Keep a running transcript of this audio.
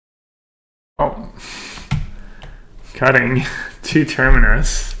Oh, cutting 2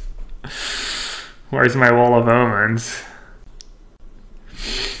 terminus. Where's my wall of omens?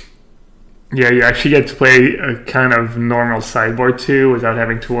 Yeah, you actually get to play a kind of normal sideboard too without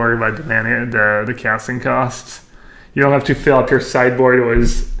having to worry about the casting costs. You don't have to fill up your sideboard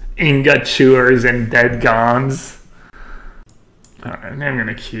with ingot chewers and dead gons. Alright, I'm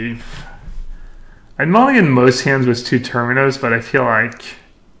gonna keep. I'd mulligan most hands with 2 terminus, but I feel like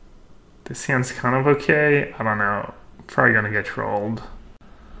this hand's kind of okay. I don't know. Probably gonna get trolled.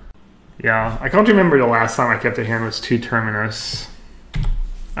 Yeah, I can't remember the last time I kept a hand with 2 terminus.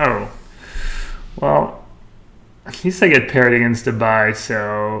 Oh. Well, at least I get paired against the buy,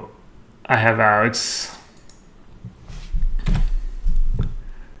 so I have outs.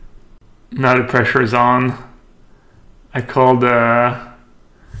 Now the pressure is on. I called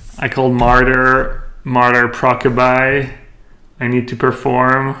Martyr proc a buy. I need to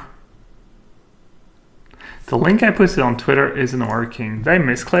perform. The link I posted on Twitter isn't working. Did I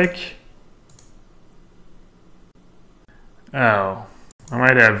misclick? Oh, I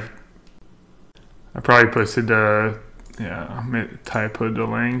might have. I probably posted the, yeah, typoed the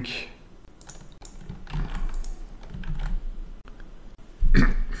link.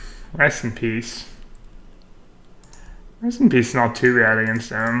 Rest in peace. Rest in peace, not too bad against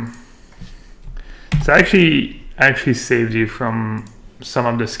them. So actually saved you from some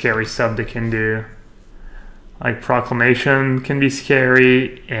of the scary stuff they can do. Like Proclamation can be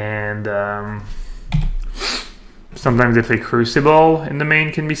scary, and sometimes if they Crucible in the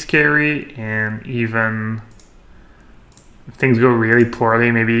main can be scary, and even if things go really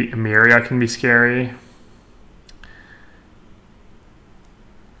poorly, maybe Emiria can be scary.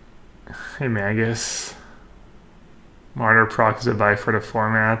 Hey Magus. Martyr proc is a buy for the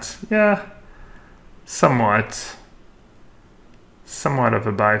format. Yeah, somewhat. Somewhat of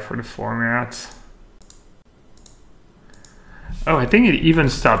a buy for the format. Oh, I think it even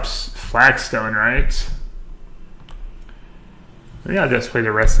stops Flagstone, right? Maybe I'll just play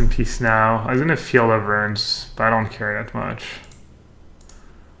the Rest in Peace now. I was gonna Field of Runes, but I don't care that much.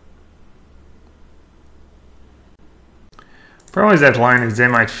 Problem with that line is they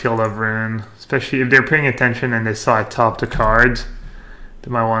might Field of Rune, especially if they're paying attention and they saw I top the card. They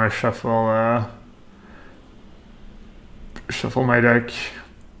might want to shuffle my deck.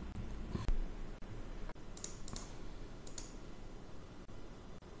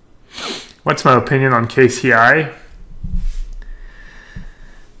 What's my opinion on KCI?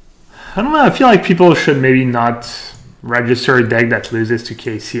 I don't know, I feel like people should maybe not register a deck that loses to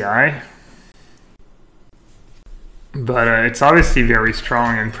KCI. But it's obviously very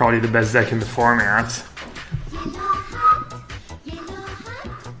strong and probably the best deck in the format.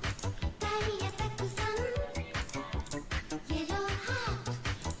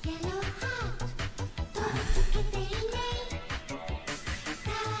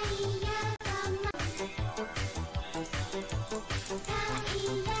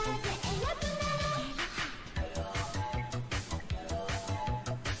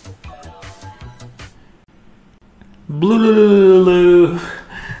 Blue.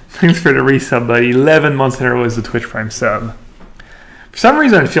 Thanks for the resub, buddy. 11 months in a row is the Twitch Prime sub. For some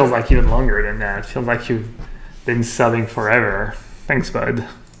reason, it feels like even longer than that. It feels like you've been subbing forever. Thanks, bud.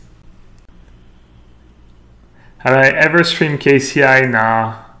 Have I ever streamed KCI?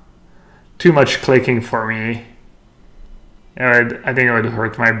 Nah. Too much clicking for me. I think it would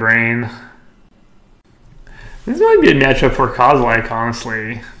hurt my brain. This might be a matchup for Kozilek,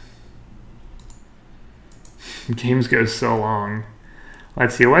 honestly. Games go so long.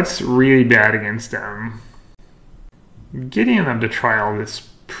 Let's see, what's really bad against them? Gideon of the Trial is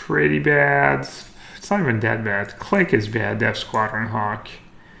pretty bad. It's not even that bad. Click is bad. Death Squadron Hawk.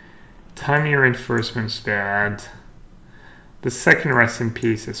 Timely Reinforcement's bad. The second Rest in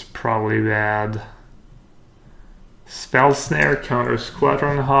Peace is probably bad. Spell Snare, counter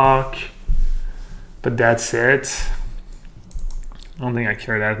Squadron Hawk. But that's it. I don't think I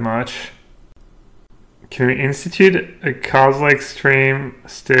care that much. Can we institute a Kozilek stream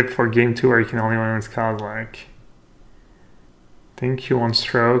stip for game 2 where you can only win with Kozilek? Thank you, One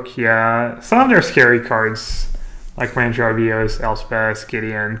Stroke. Yeah, some of their scary cards, like Ranger RBOs, Elspeth,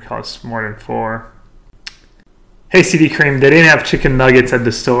 Gideon, cost more than 4. Hey, CD Cream, they didn't have chicken nuggets at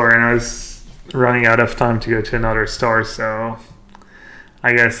the store, and I was running out of time to go to another store, so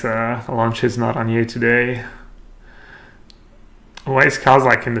I guess lunch is not on you today. Why is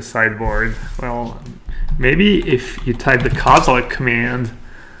Kozilek in the sideboard? Well, maybe if you type the Kozilek command.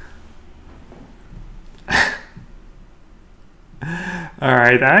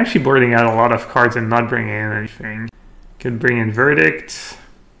 Alright, I'm actually boarding out a lot of cards and not bringing in anything. Could bring in Verdict.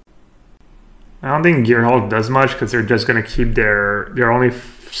 I don't think Gearhulk does much because they're just going to keep their only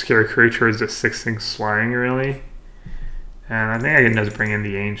scary creature is the 6 things flying, really. And I think I can just bring in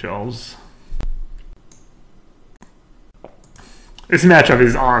the Angels. This matchup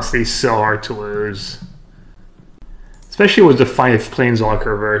is honestly so hard to lose. Especially with the 5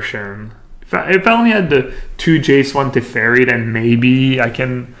 Planeswalker version. If I only had the 2 Jace, 1 Teferi, then maybe I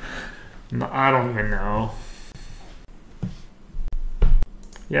can... I don't even know.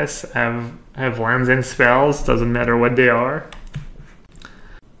 Yes, I have lands and spells, doesn't matter what they are.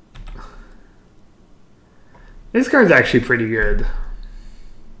 This card's actually pretty good.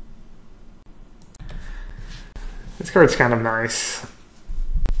 This card's kind of nice.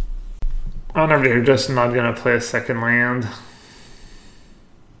 I don't know if they're just not going to play a second land.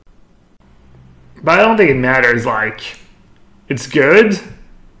 But I don't think it matters, like, it's good.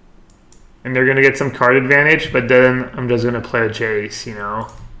 And they're going to get some card advantage, but then I'm just going to play a Jace, you know?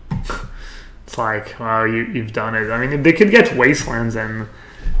 It's like, well, you've done it. I mean, they could get Wastelands and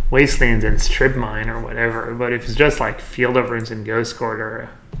Strip Mine or whatever, but if it's just like Field of Ruins and Ghost Quarter,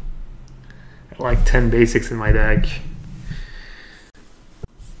 like 10 basics in my deck.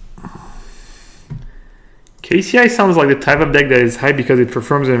 KCI sounds like the type of deck that is hyped because it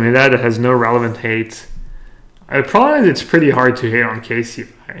performs in a meta that has no relevant hate. The problem is it's pretty hard to hate on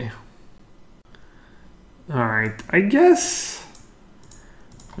KCI. Alright, I guess...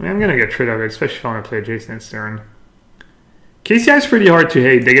 I mean, I'm going to get rid of it, especially if I want to play Jason next turn. KCI is pretty hard to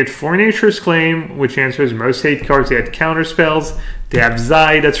hate. They get 4 Nature's Claim, which answers most hate cards. They had counter spells. They have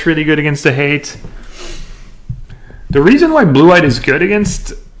Zai, that's really good against the hate. The reason why Blue-White is good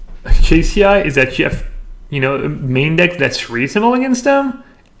against KCI is that you have, you know, a main deck that's reasonable against them,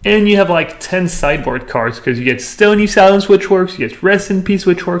 and you have like 10 sideboard cards because you get Stony Silence, which works, you get Rest in Peace,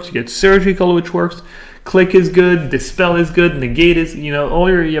 which works, you get Surgical, which works, Click is good, Dispel is good, Negate is, you know, all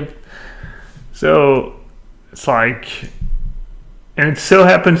your... So, it's like... And it so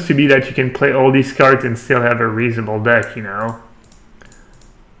happens to be that you can play all these cards and still have a reasonable deck, you know?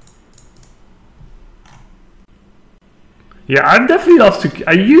 Yeah, I've definitely lost to...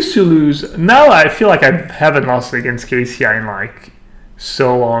 I used to lose... Now I feel like I haven't lost against KCI in, like,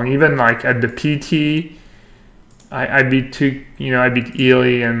 so long. Even, like, at the PT... I beat I beat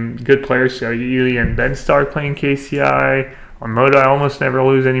Ely and good players, so Ely and Ben Stark playing KCI. On Moto, I almost never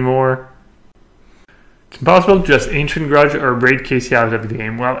lose anymore. It's impossible to just Ancient Grudge or Abrade KCI out of the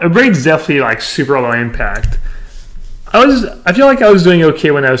game. Well, Abrade's definitely like super low impact. I feel like I was doing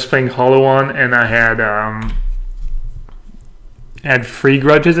okay when I was playing Hollow One and I had 3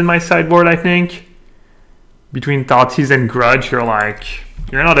 grudges in my sideboard, I think. Between Thoughtseize and Grudge, you're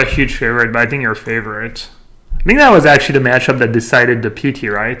not a huge favorite, but I think you're a favorite. I think that was actually the matchup that decided the PT,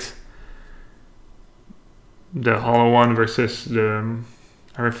 right? The Hollow One versus the...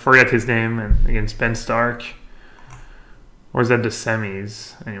 I forget his name, and against Ben Stark. Or is that the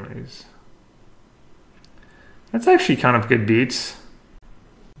semis? Anyways. That's actually kind of good beats.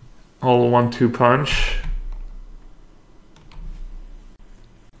 Hollow 1-2 punch.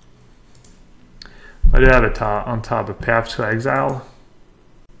 I did have it on top of Path to Exile.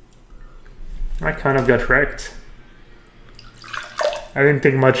 I kind of got wrecked. I didn't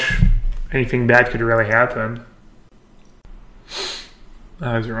think anything bad could really happen.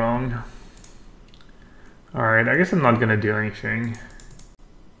 I was wrong. Alright, I guess I'm not gonna do anything.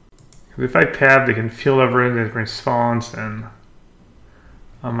 Because if I Path, they can Field of Ruins in response, and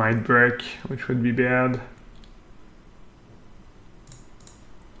I might break, which would be bad.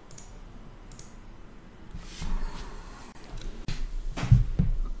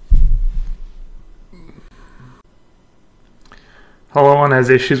 Hollow One has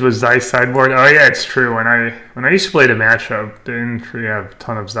issues with Zai sideboard. Oh yeah, it's true. When I used to play the matchup, they didn't really have a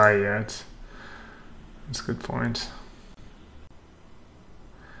ton of Zai yet. That's a good point.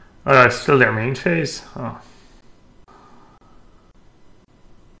 Oh, that's still their main phase? Oh.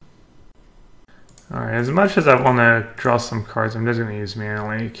 Alright, as much as I want to draw some cards, I'm just going to use Mana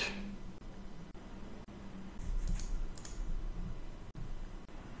Lake.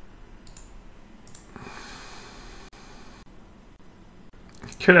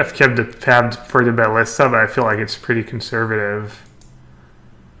 Could have kept the tab for the Ballista, but I feel like it's pretty conservative.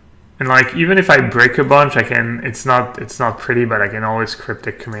 And like, even if I break a bunch, I can. It's not pretty, but I can always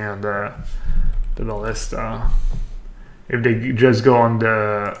cryptic command the Ballista. If they just go on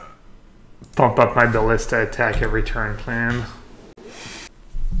the pump up my Ballista attack every turn plan.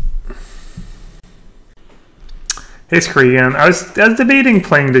 Hey Scregan, I was debating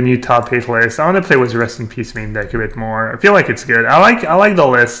playing the new top 8 list. I want to play with Rest in Peace main deck a bit more. I feel like it's good. I like the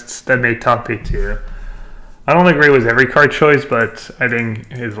lists that made top 8 too. I don't agree with every card choice, but I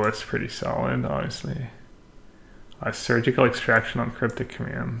think his list's pretty solid, honestly. Surgical extraction on cryptic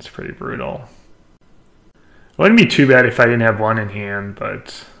command is pretty brutal. It wouldn't be too bad if I didn't have one in hand,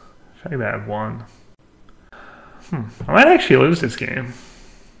 but if I have one. I might actually lose this game.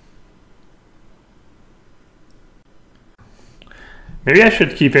 Maybe I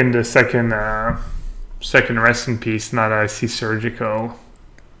should keep in the second rest in peace, now that I see surgical.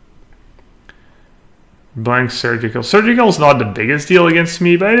 Blank surgical. Surgical's not the biggest deal against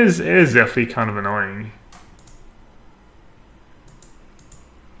me, but it is definitely kind of annoying.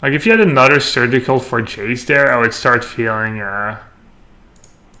 Like, if you had another surgical for Jace there, I would start feeling a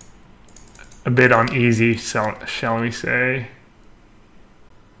bit uneasy, shall we say.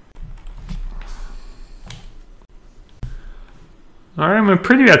 Alright, I'm in a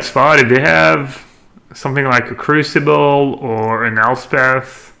pretty bad spot. If they have something like a Crucible or an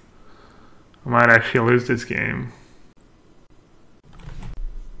Elspeth, I might actually lose this game.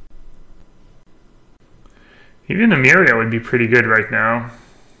 Even Emiria would be pretty good right now.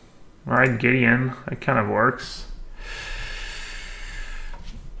 Alright, Gideon. That kind of works.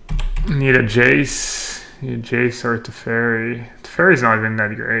 Need a Jace. Need a Jace or a Teferi. Teferi's not even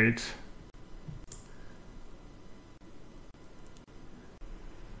that great.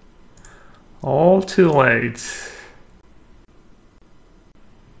 All too late.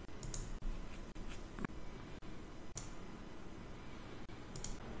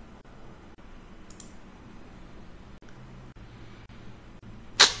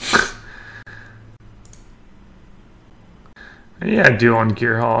 Yeah, duel on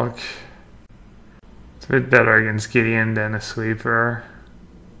Gearhawk. It's a bit better against Gideon than a sweeper.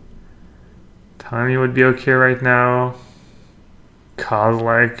 Tommy would be okay right now.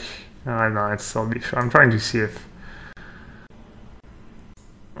 Kozlek. I don't know, I'd still be sure. I'm trying to see if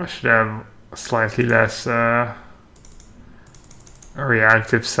I should have a slightly less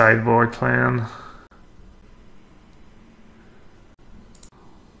reactive sideboard plan.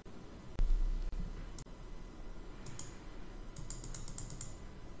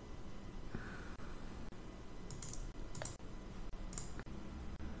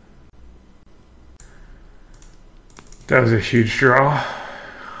 That was a huge draw.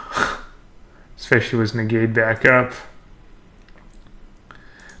 Especially with negate back up.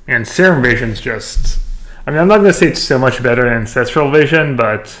 And Serum Vision's just... I mean, I'm not going to say it's so much better than Ancestral Vision,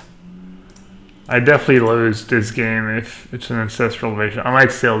 but I definitely lose this game if it's an Ancestral Vision. I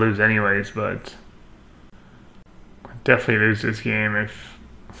might still lose anyways, but I definitely lose this game if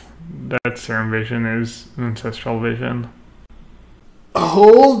that Serum Vision is an Ancestral Vision.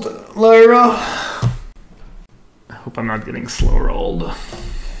 Hold, Lyra. I hope I'm not getting slow rolled.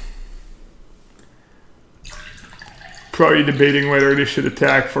 Probably debating whether they should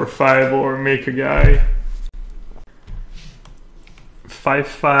attack for 5 or make a guy.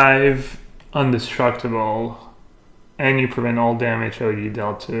 5/5, undestructible, and you prevent all damage OD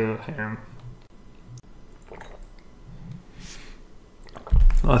dealt to him.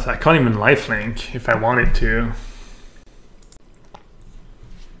 Well, I can't even lifelink if I wanted to.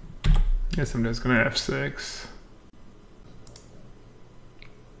 Guess I'm just gonna F6.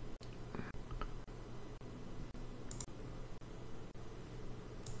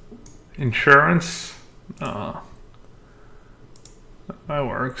 Insurance? Oh. That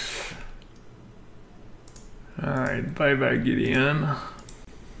works. Alright, bye-bye Gideon.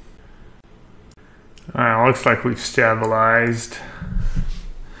 Alright, looks like we've stabilized.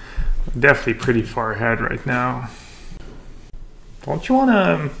 Definitely pretty far ahead right now. Don't you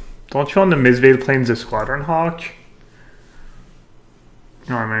wanna Mizveil Plains of Squadron Hawk?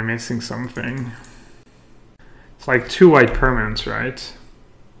 Or am I missing something? It's like 2 white permanents, right?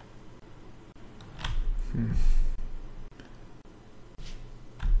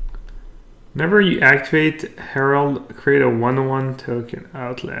 Whenever you activate Herald, create a 1/1 token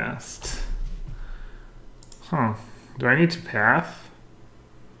Outlast. Huh. Do I need to path?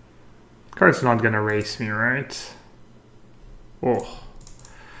 Card's not gonna race me, right? Oh.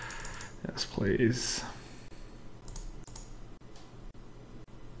 Yes, please.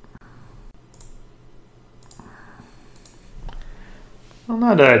 Well,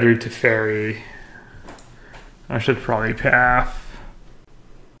 now that I drew Teferi, I should probably path.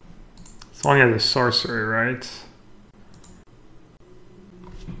 As long as it's sorcery, right?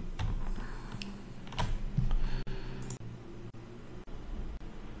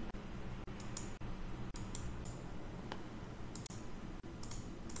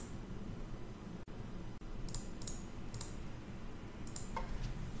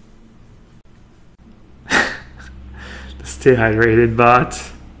 Stay hydrated,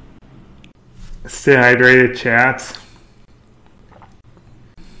 bot. Stay hydrated, chat.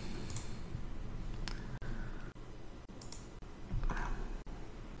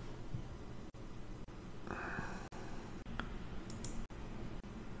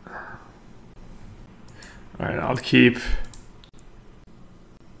 Alright, I'll keep...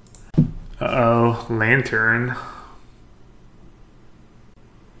 Uh-oh, lantern.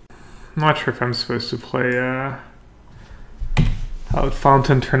 I'm not sure if I'm supposed to play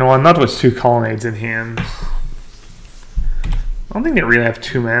Fountain turn 1, not with 2 colonnades in hand. I don't think they really have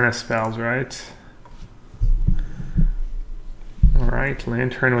 2 mana spells, right? Alright,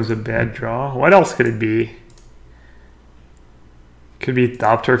 lantern was a bad draw. What else could it be? Could be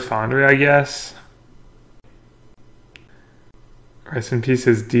Thopter Foundry, I guess. Rest in peace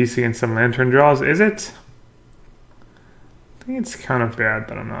is DC and some lantern draws, is it? I think it's kind of bad,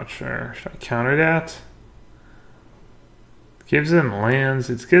 but I'm not sure. Should I counter that? Gives them lands.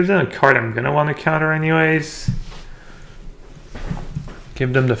 It gives them a card I'm gonna want to counter anyways.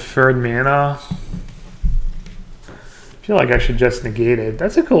 Give them the 3rd mana. I feel like I should just negate it.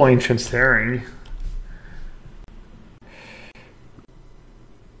 That's a cool Ancient Staring.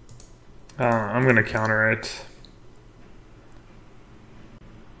 I'm gonna counter it.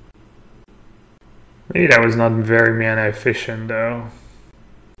 Maybe that was not very mana efficient though.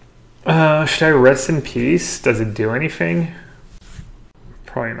 Should I rest in peace? Does it do anything?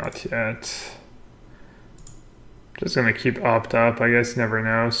 Probably not yet. Just gonna keep opt up, I guess, never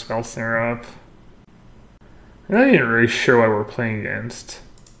know. Spell snare up. I'm not even really sure what we're playing against.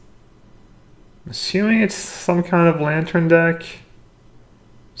 I'm assuming it's some kind of lantern deck.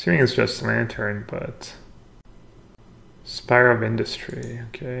 Assuming it's just lantern, but... Spire of Industry,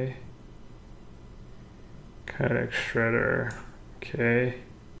 okay. Kinetic Shredder, okay.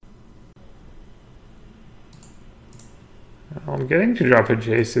 I'm getting to drop a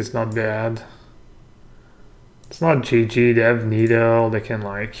Jace is not bad. It's not GG, they have Needle, they can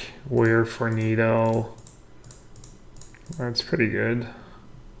like wear for Needle. That's pretty good.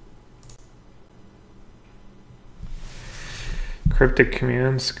 Cryptic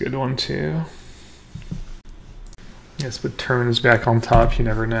Command's a good one too. Yes, with turns back on top, you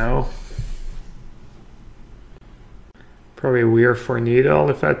never know. Probably wear for Needle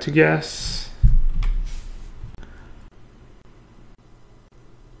if I had to guess.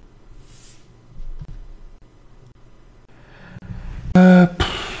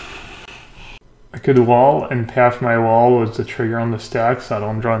 I could wall and path my wall was the trigger on the stack so I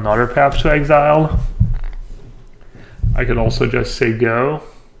don't draw another path to exile. I could also just say go.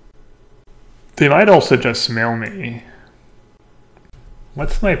 They might also just mail me.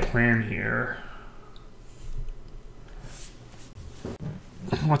 What's my plan here?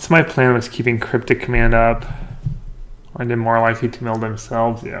 What's my plan with keeping Cryptic Command up? Are they more likely to mill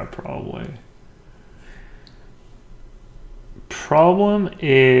themselves? Yeah, probably. Problem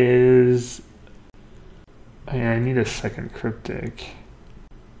is... I need a second Cryptic.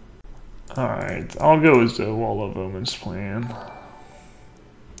 Alright, I'll go with the Wall of Omens plan.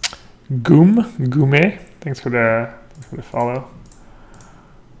 Gume, thanks for the follow.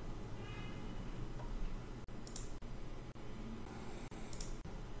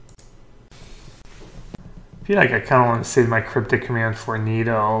 I feel like I kind of want to save my Cryptic Command for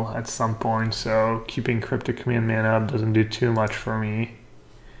Needle at some point, so keeping Cryptic Command mana up doesn't do too much for me.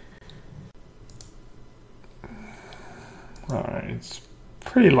 Alright, it's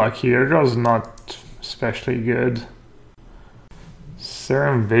pretty lucky. Their draw's not especially good.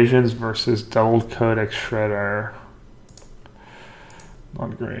 Serum Visions versus Double Codex Shredder.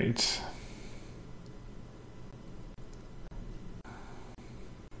 Not great.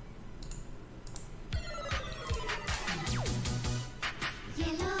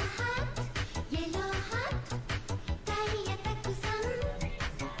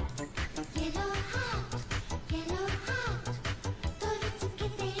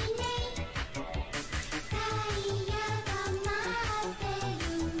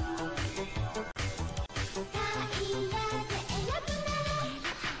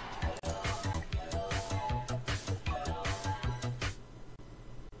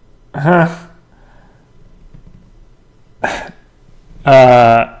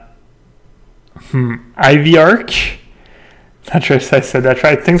 Ivy Arc? Not sure if I said that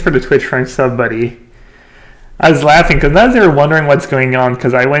right. Thanks for the Twitch Prime sub, buddy. I was laughing because now they were wondering what's going on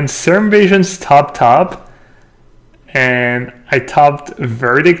because I went Serum Visions top, and I topped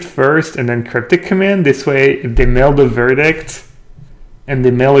Verdict first and then Cryptic Command. This way, if they mail the Verdict and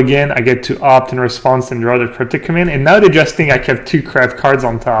they mail again, I get to opt in response and draw the Cryptic Command. And now they just think I kept 2 crap cards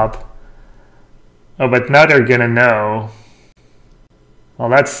on top. Oh, but now they're gonna know. Well,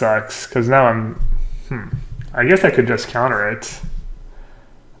 that sucks because now I'm I guess I could just counter it.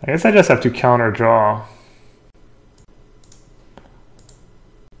 I guess I just have to counter draw.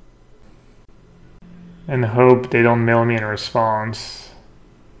 And hope they don't mail me in response.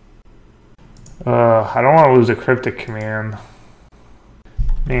 I don't want to lose a cryptic command.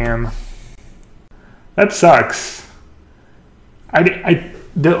 Man. That sucks.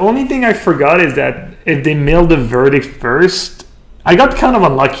 The only thing I forgot is that if they mailed the verdict first, I got kind of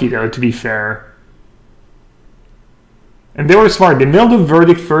unlucky though, to be fair. And they were smart. They mailed the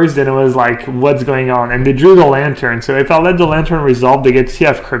verdict first, then it was like, what's going on? And they drew the lantern. So if I let the lantern resolve, they get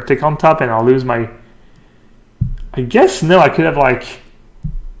CF cryptic on top and I'll lose my... I guess no, I could have like...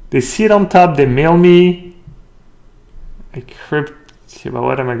 They see it on top, they mail me. But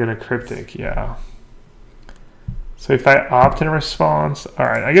what am I going to cryptic? Yeah. So if I opt in response,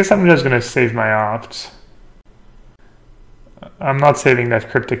 alright, I guess I'm just going to save my opt. I'm not saving that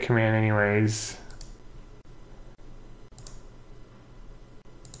cryptic command anyways.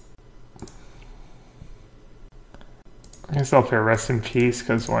 I guess I'll play rest in peace,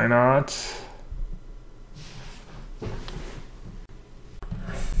 because why not?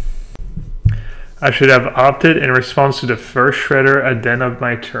 I should have opted in response to the first shredder at the end of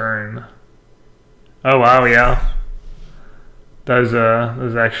my turn. Oh wow, yeah. That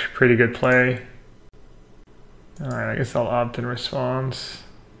was actually a pretty good play. Alright, I guess I'll opt in response.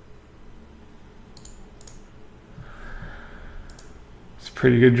 It's a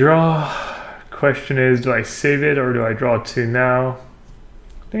pretty good draw. Question is, do I save it or do I draw 2 now?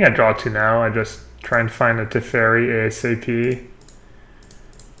 I think I draw 2 now. I just try and find a Teferi ASAP.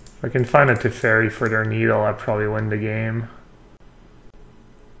 If I can find a Teferi for their needle, I'd probably win the game.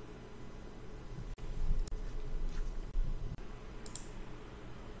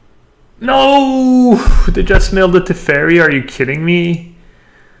 No! They just mailed the Teferi? Are you kidding me?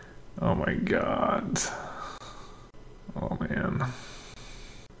 Oh my god. Oh man.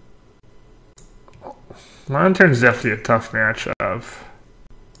 Lantern's definitely a tough matchup.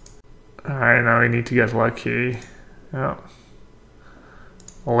 Alright, now we need to get lucky. Yeah.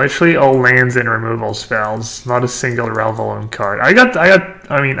 Literally all lands and removal spells, not a single Relvolum card. I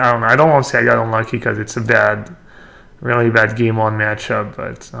mean, I don't know, I don't want to say I got unlucky because it's a really bad game 1 matchup,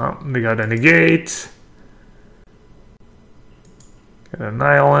 but they got a negate. Got an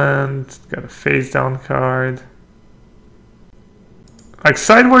island, got a face down card. Like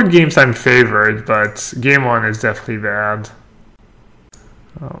sideboard games I'm favored, but game 1 is definitely bad.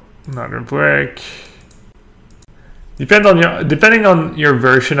 Oh, another brick. Depending on your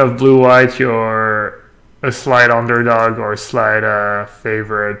version of blue-white, you're a slight underdog or a slight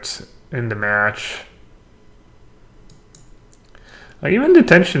favorite in the match. Like even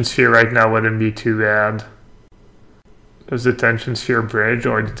Detention Sphere right now wouldn't be too bad. Does Detention Sphere bridge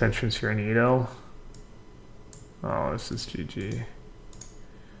or Detention Sphere needle? Oh, this is GG.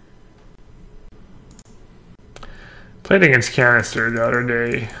 Played against Canister the other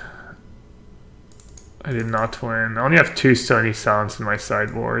day. I did not win. I only have 2 Stony Sounds in my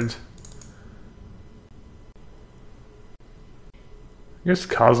sideboard. I guess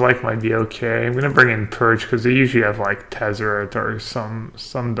Kozilek might be okay. I'm gonna bring in Purge because they usually have like Tezzeret or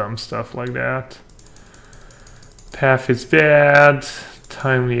some dumb stuff like that. Path is bad.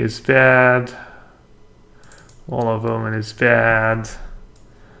 Timely is bad. Wall of Omen is bad.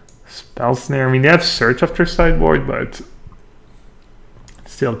 Spell Snare. I mean, they have Search after sideboard, but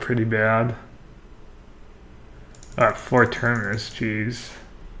still pretty bad. 4 turners, jeez.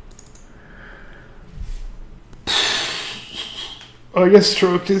 I guess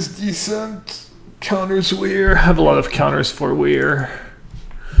Stroke is decent. Counters Weir. I have a lot of counters for Weir.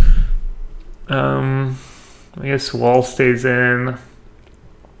 I guess Wall stays in.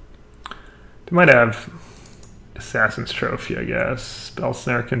 They might have Assassin's Trophy, I guess. Spell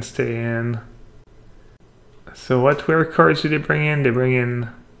Snare can stay in. So what Weir cards do they bring in? They bring in...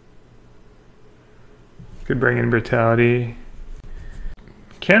 Could bring in Brutality.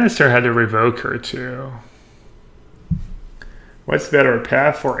 Canister had a Revoker too. What's better,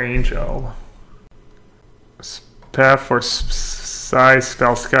 Path or Angel? Path for size,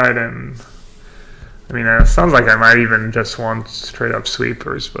 Spell Sky, then... I mean, it sounds like I might even just want straight up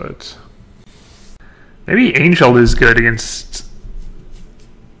sweepers, but... Maybe Angel is good against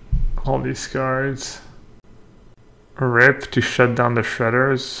all these cards. Rip to shut down the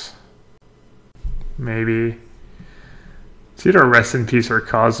Shredders. Maybe. It's either Rest in Peace or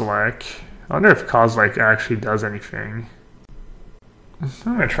Kozilek. I wonder if Kozilek actually does anything. I'm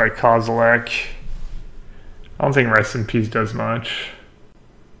gonna try Kozilek. I don't think Rest in Peace does much.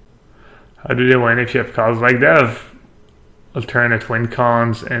 How do they win if you have Kozilek? They have alternate win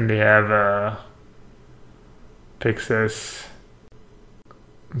cons and they have Pixis.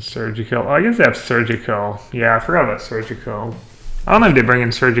 Surgical. Oh, I guess they have surgical. Yeah, I forgot about surgical. I don't know if they bring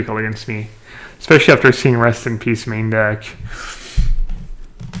in surgical against me. Especially after seeing Rest in Peace main deck.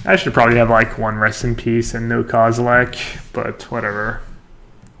 I should probably have like one Rest in Peace and no Kozilek, but whatever.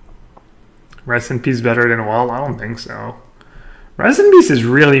 Rest in Peace better than Wall? I don't think so. Rest in Peace is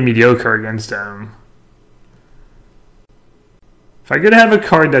really mediocre against them. If I could have a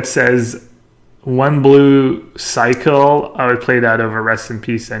card that says one blue cycle, I would play that over Rest in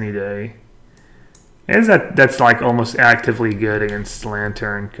Peace any day. Is that's like almost actively good against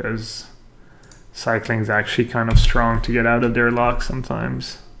Lantern because cycling's actually kind of strong to get out of their lock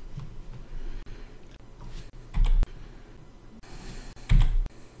sometimes.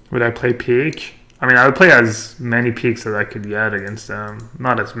 Would I play Peak? I mean, I would play as many Peaks as I could get against them.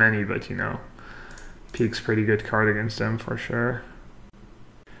 Not as many, but you know, Peak's pretty good card against them for sure.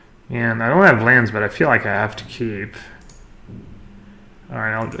 And I don't have lands, but I feel like I have to keep.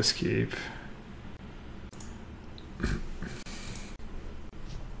 Alright, I'll just keep.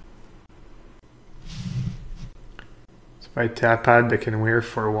 So if I tap out, they can wear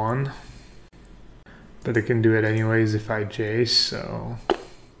for 1. But they can do it anyways if I Jace, so...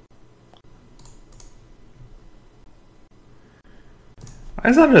 I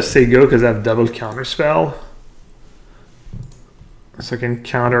just have to say go because I have double counterspell. So I can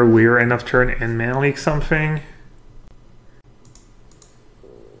counter Weir enough turn and Mana Leak something.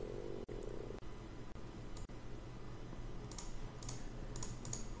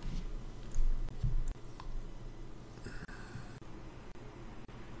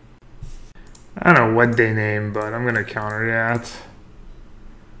 I don't know what they name, but I'm gonna counter that.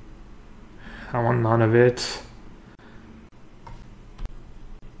 I want none of it.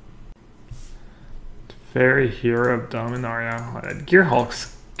 Fairy Hero of Dominaria. That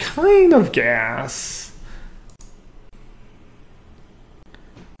Gearhulk's kind of gas.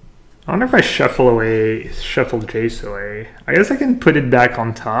 I wonder if I shuffle Jace away. I guess I can put it back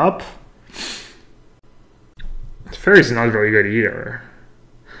on top. Fairy's not very good either.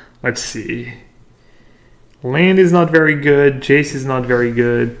 Let's see. Land is not very good. Jace is not very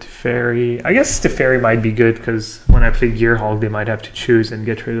good. Fairy. I guess the Fairy might be good because when I play Gearhulk, they might have to choose and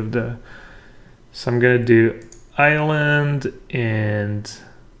get rid of the... So I'm going to do Island and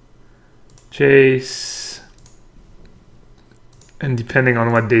Jace. And depending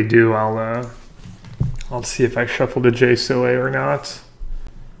on what they do, I'll see if I shuffle the Jace away or not.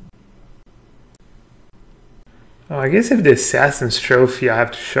 Oh, I guess if the Assassin's Trophy, I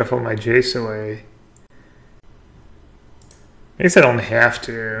have to shuffle my Jace away. I guess I don't have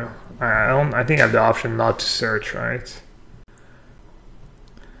to. I think I have the option not to search, right?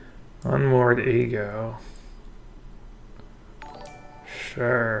 Unmoored Ego.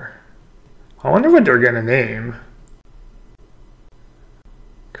 Sure. I wonder what they're gonna name.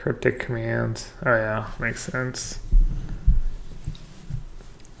 Cryptic Command. Oh yeah, makes sense.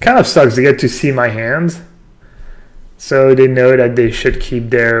 Kind of sucks to get to see my hand. So they know that they should keep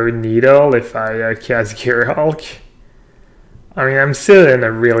their Needle if I cast Gearhulk. I mean, I'm still in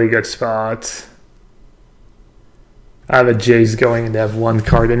a really good spot. I have a Jace going and they have 1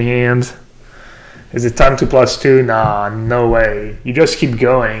 card in hand. Is it time to +2? Nah, no way. You just keep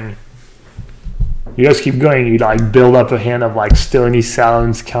going. You just keep going. You like build up a hand of like Stony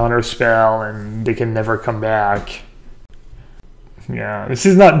Silence, Counterspell, and they can never come back. Yeah, this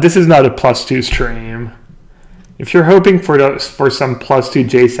is not a +2 stream. If you're hoping for some +2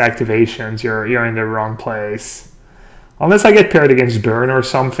 Jace activations, you're in the wrong place. Unless I get paired against Burn or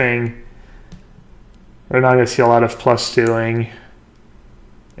something. We're not gonna see a lot of +2ing.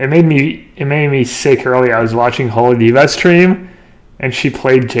 It made me sick earlier. I was watching Holy Diva's stream, and she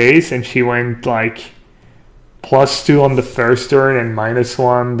played Jace, and she went like +2 on the first turn and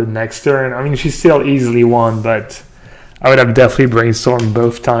 -1 the next turn. I mean, she still easily won, but I would have definitely brainstormed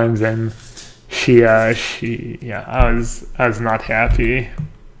both times, and I was not happy.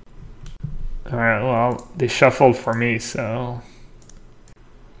 All right, well, they shuffled for me, so.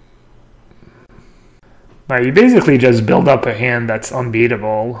 Now you basically just build up a hand that's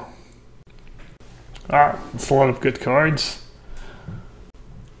unbeatable. Ah, it's a lot of good cards.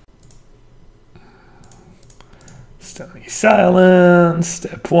 Stony Silence,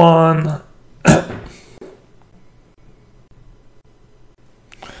 step 1.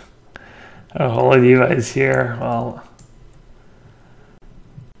 Oh, Holy Diva is here. Well,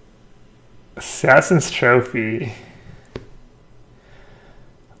 Assassin's Trophy.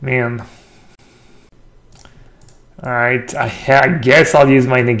 Man. Alright, I guess I'll use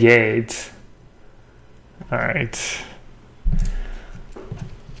my negate. Alright.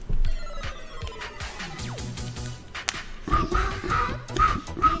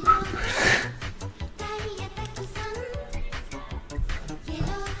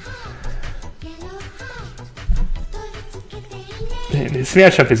 This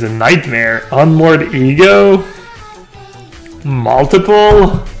matchup is a nightmare. Unmoored Ego?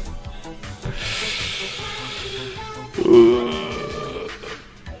 Multiple?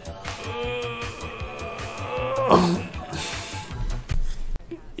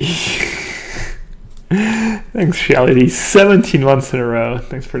 Thanks, Shelly. 17 months in a row.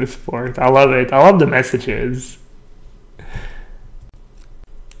 Thanks for the support. I love it. I love the messages.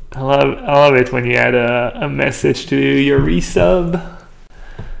 I love it when you add a message to your resub.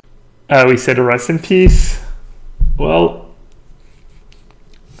 We said rest in peace. Well,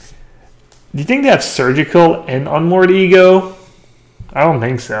 do you think they have surgical and unmoored ego? I don't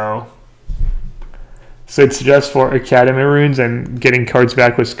think so. So it's just for Academy runes and getting cards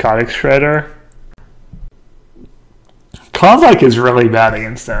back with Codex Shredder. Kozilek is really bad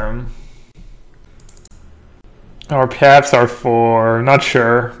against them. Our paths are for, not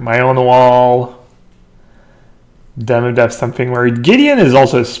sure, my own wall. Demo Depth something where Gideon is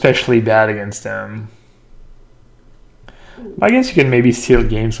also especially bad against them. I guess you can maybe steal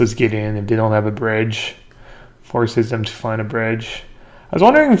games with Gideon if they don't have a bridge. Forces them to find a bridge. I was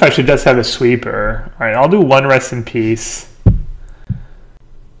wondering if I should just have a sweeper. Alright, I'll do one rest in peace.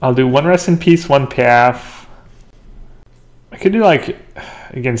 I'll do one rest in peace, one path. I could do like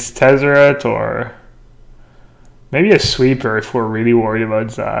against Tezzeret or maybe a sweeper if we're really worried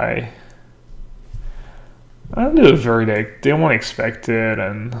about Zai. I'll do a verdict. They won't expect it,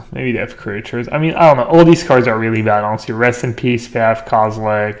 and maybe they have creatures. I mean, I don't know. All these cards are really bad, honestly. Rest in Peace, Path,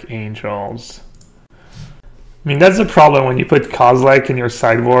 Kozilek, Angels. I mean, that's the problem when you put Kozilek in your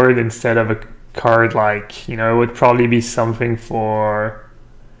sideboard instead of a card like, you know, it would probably be something for...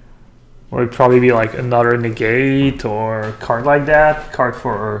 Or it'd probably be like another negate or a card like that. Card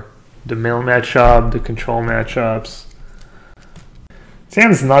for the mill matchup, the control matchups.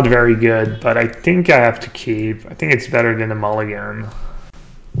 Sam's not very good, but I think I have to keep. I think it's better than a mulligan.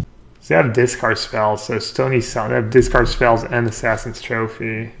 So they have discard spells, so Stony Sound. They have discard spells and Assassin's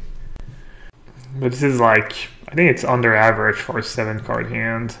Trophy. But this is like, I think it's under average for a 7-card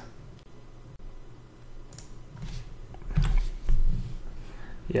hand.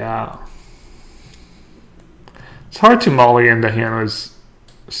 Yeah. It's hard to mulligan the hand with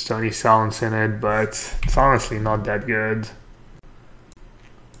Stony Silence in it, but it's honestly not that good.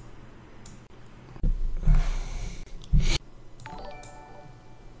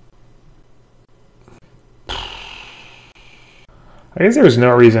 I guess there's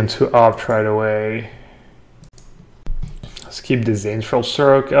no reason to opt right away. Let's keep the Zainful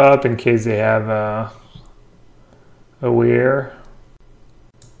Stroke up in case they have a Weir.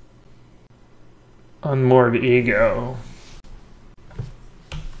 Unmoored Ego.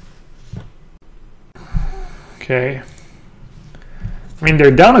 Okay. I mean, they're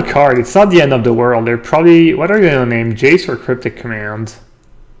down a card. It's not the end of the world. They're probably... What are they going to name? Jace or Cryptic Command?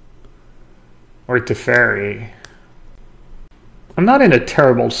 Or Teferi? I'm not in a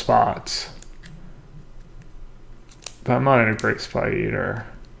terrible spot. But I'm not in a great spot either.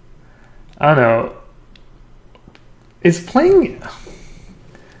 I don't know. Is playing...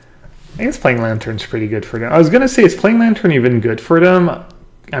 I guess playing Lantern's pretty good for them. I was going to say, is playing Lantern even good for them?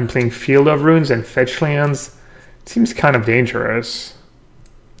 I'm playing Field of Runes and Fetch Lands. It seems kind of dangerous.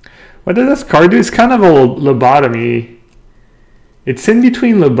 What does this card do? It's kind of a lobotomy. It's in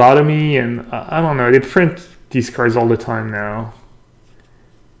between lobotomy and... I don't know. They print these cards all the time now.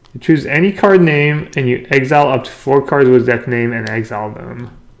 You choose any card name and you exile up to 4 cards with that name and exile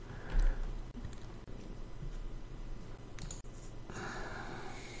them.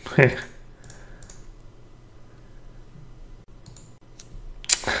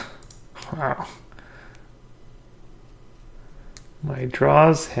 Wow. My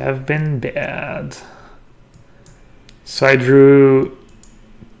draws have been bad. So I drew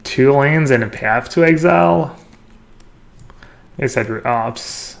 2 lands and a path to exile. I guess I drew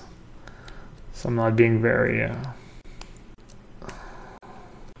ops. So I'm not being very...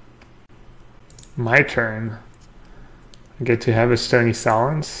 My turn. I get to have a Stony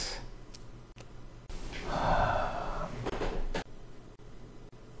Silence.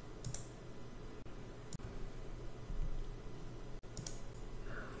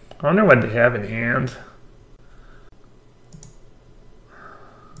 I wonder what they have in hand.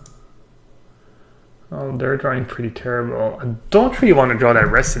 Oh, they're drawing pretty terrible. I don't really want to draw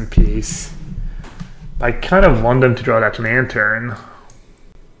that Rest in Peace. I kind of want them to draw that Lantern.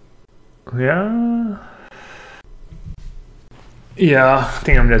 Yeah. Yeah, I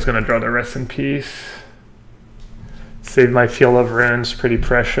think I'm just gonna draw the Rest in Peace. Save my Field of Runes, pretty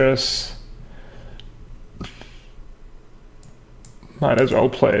precious. Might as well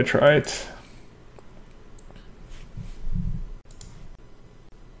play it, right?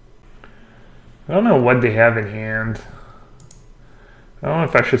 I don't know what they have in hand. I don't know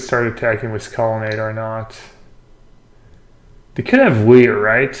if I should start attacking with Colonnade or not. They could have Weir,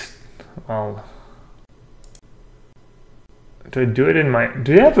 right? Well, do I do it in my...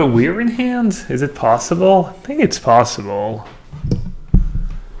 Do they have a Weir in hand? Is it possible? I think it's possible.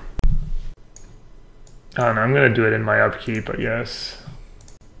 I don't know, I'm going to do it in my upkeep, I guess.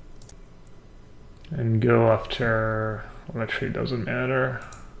 And go after... Well, actually, it doesn't matter.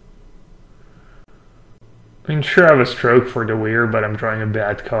 I mean, sure, I have a stroke for the Weir, but I'm drawing a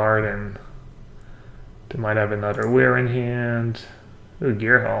bad card, and they might have another Weir in hand. Ooh,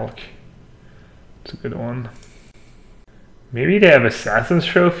 Gearhulk. It's a good one. Maybe they have Assassin's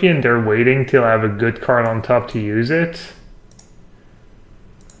Trophy and they're waiting till I have a good card on top to use it.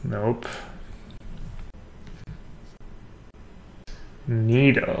 Nope.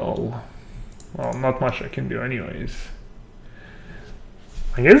 Needle. Well, not much I can do anyways.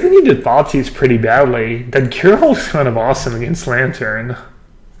 I guess I need the Thoughtseize pretty badly. That Gearhulk's kind of awesome against Lantern.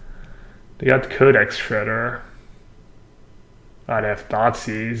 They got Codex Shredder. I'd have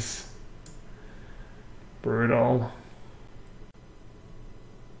Thoughtseize. Brutal.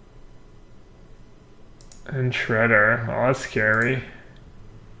 And Shredder. Oh, that's scary.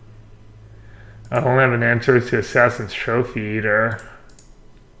 I don't have an answer to Assassin's Trophy either.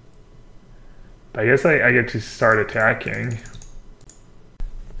 But I guess I get to start attacking.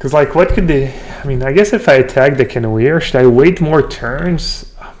 Because, like, what could they... I mean, I guess if I attack, they can Weir. Should I wait more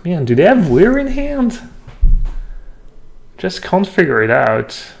turns? Oh, man, do they have Weir in hand? Just can't figure it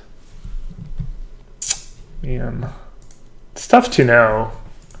out. Man. It's tough to know.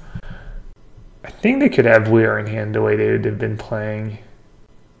 I think they could have Weir in hand the way they've been playing.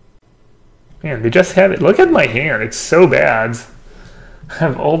 Man, they just have it. Look at my hand. It's so bad. I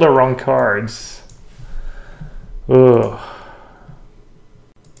have all the wrong cards. Ugh.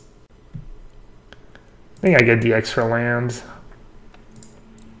 I think I get the extra land.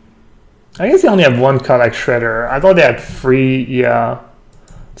 I guess they only have one Codex Shredder. I thought they had 3. Yeah.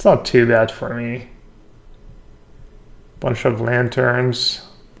 It's not too bad for me. Bunch of lanterns.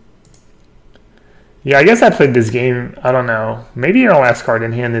 Yeah, I guess I played this game. I don't know. Maybe your last card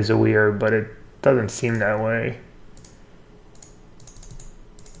in hand is a Weir, but it doesn't seem that way.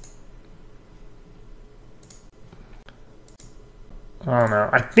 I don't know.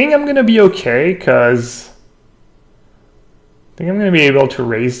 I think I'm going to be okay because I think I'm going to be able to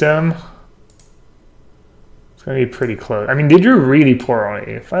raise them. It's going to be pretty close. I mean, they drew really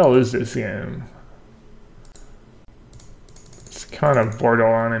poorly. If I lose this game, it's kind of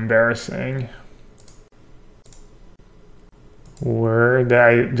borderline embarrassing.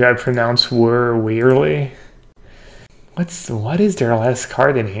 Did I pronounce were weirdly? What is their last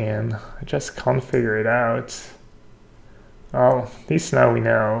card in hand? I just can't figure it out. Oh, at least now we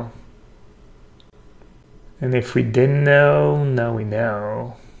know. And if we didn't know, now we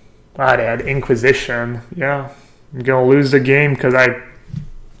know. Ah, they had Inquisition. Yeah, I'm gonna lose the game because I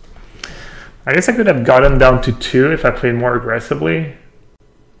guess I could have gotten down to 2 if I played more aggressively.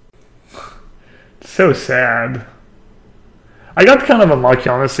 So sad. I got kind of unlucky,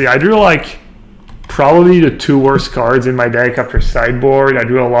 honestly. I drew like probably the 2 worst cards in my deck after sideboard. I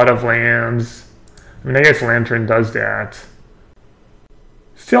drew a lot of lands. I mean, I guess Lantern does that.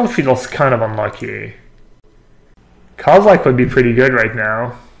 Still feels kind of unlucky. Kozilek would be pretty good right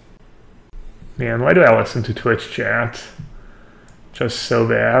now. Man, why do I listen to Twitch chat? Just so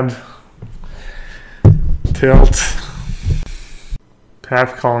bad. Tilt.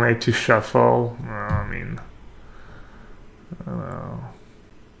 Path Colonnade to shuffle. Oh, I mean... I don't know.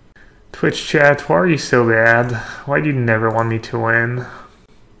 Twitch chat, why are you so bad? Why do you never want me to win?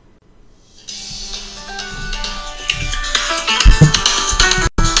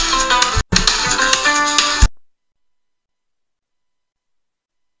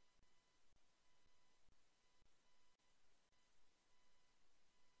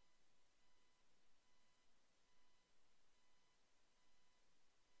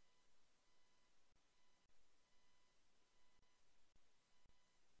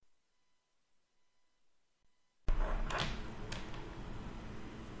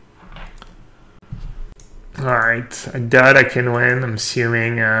 Alright, I doubt I can win. I'm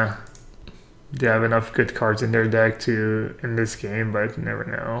assuming they have enough good cards in their deck to in this game, but you never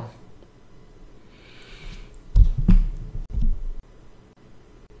know.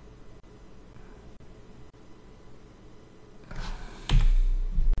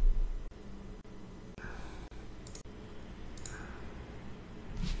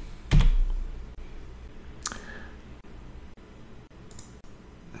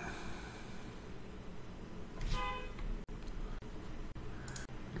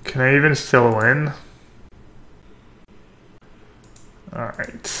 Can I even still win?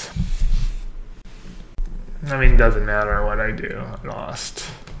 Alright. I mean, doesn't matter what I do. I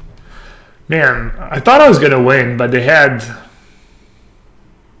lost. Man, I thought I was going to win, but they had...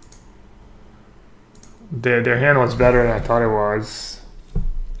 Their hand was better than I thought it was.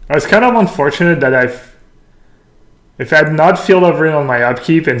 I was kind of unfortunate that if I had not Field of Ruin on my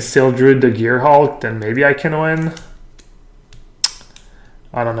upkeep and still drew the Gear Hulk, then maybe I can win.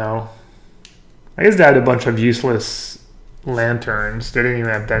 I don't know. I guess they had a bunch of useless lanterns. They didn't even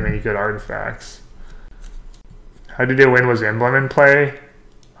have that many good artifacts. How did they win? Was Emblem in play?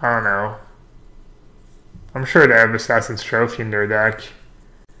 I don't know. I'm sure they have Assassin's Trophy in their deck.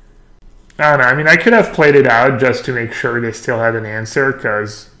 I don't know. I mean, I could have played it out just to make sure they still had an answer,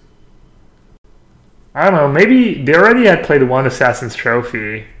 because... I don't know, maybe they already had played one Assassin's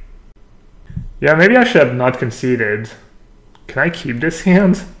Trophy. Yeah, maybe I should have not conceded. Can I keep this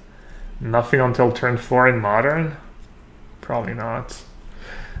hand? Nothing until turn 4 in Modern? Probably not.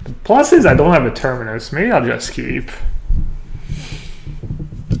 The plus is I don't have a Terminus. Maybe I'll just keep.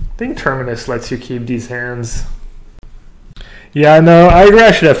 I think Terminus lets you keep these hands. Yeah, no, I agree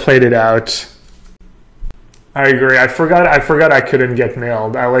I should have played it out. I agree. I forgot I couldn't get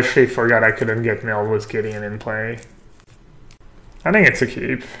milled. I literally forgot I couldn't get milled with Gideon in play. I think it's a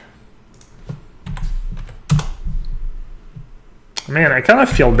keep. Man, I kind of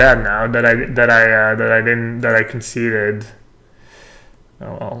feel bad now that I conceded.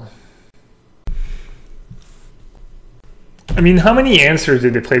 Oh well. I mean, how many answers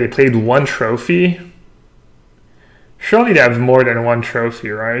did they play? They played one trophy. Surely they have more than one trophy,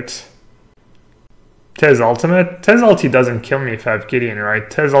 right? Tez Ultimate? Tez Ulti doesn't kill me if I have Gideon, right?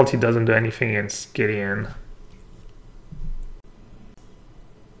 Tez Ulti doesn't do anything against Gideon.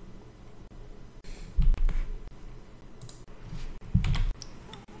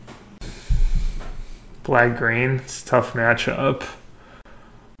 Black Green, it's a tough matchup.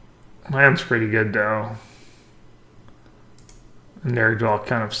 Land's pretty good though. And their draw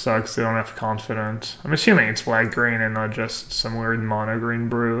kind of sucks, they don't have confidence. I'm assuming it's Black Green and not just some weird mono green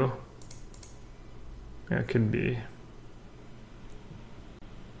brew. Yeah, it could be.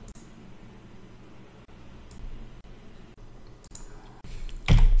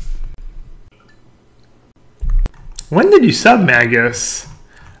 When did you sub, Magus?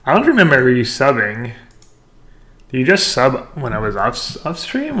 I don't remember you subbing. Did you just sub when I was off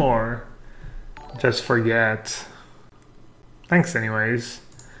stream or just forget? Thanks anyways.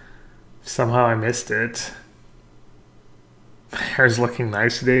 Somehow I missed it. Hair's looking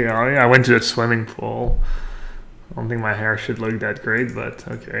nice today. Oh yeah, I went to the swimming pool. I don't think my hair should look that great, but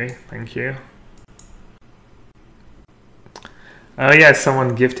okay, thank you. Oh yeah,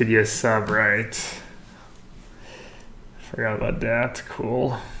 someone gifted you a sub, right? Forgot about that,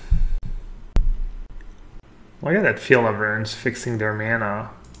 cool. Look at that Field of Ruins fixing their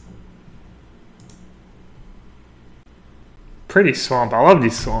mana. Pretty swamp, I love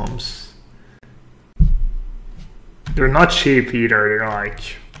these swamps. They're not cheap either, they're like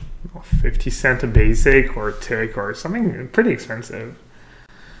 50 cents a basic or a tick or something pretty expensive.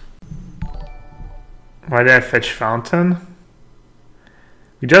 Why did I fetch Fountain?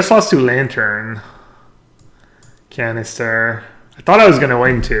 We just lost to Lantern. Canister. I thought I was gonna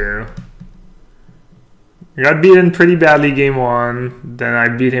win too. I got beaten pretty badly game 1, then I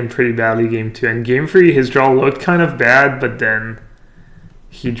beat him pretty badly game 2, and game 3 his draw looked kind of bad, but then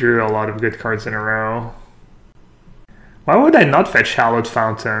he drew a lot of good cards in a row. Why would I not fetch Hallowed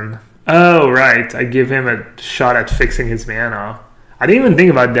Fountain? Oh, right. I give him a shot at fixing his mana. I didn't even think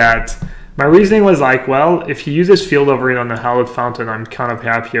about that. My reasoning was like, well, if he uses Field of Ruin on the Hallowed Fountain, I'm kind of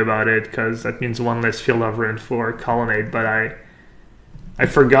happy about it, because that means one less Field of Ruin for Colonnade, but I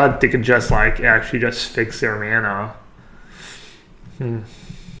forgot they could just, like, actually just fix their mana.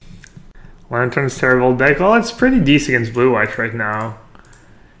 Lantern's terrible deck. Well, it's pretty decent against blue-white right now.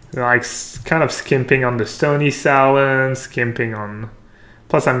 Like, kind of skimping on the Stony Salon, skimping on...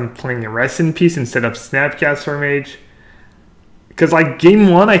 Plus, I'm playing a Rest in Peace instead of Snapcaster Mage. Because, like, game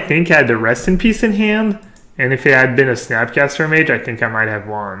 1, I think, I had the Rest in Peace in hand. And if it had been a Snapcaster Mage, I think I might have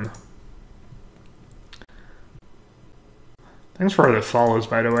won. Thanks for the follows,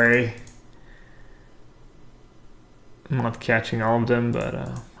 by the way. I'm not catching all of them,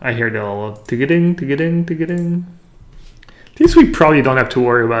 but I hear they'll tig-a-ding, tig-a-ding, tig-a-ding. At least we probably don't have to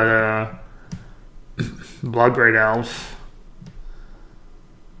worry about Bloodbraid Elf,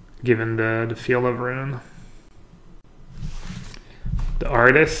 given the Field of Ruin. The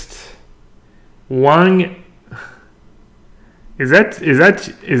Artist, Wang. Is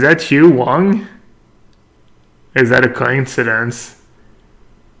that you, Wang? Is that a coincidence?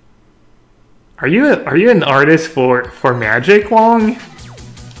 Are you an artist for Magic, Wong?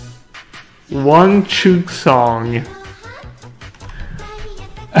 Wong Chuk Song.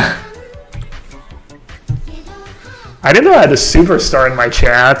 I didn't know I had a superstar in my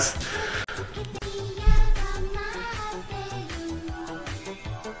chat.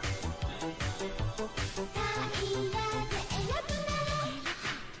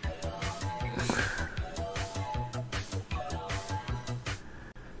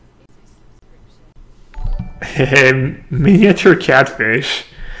 Miniature catfish.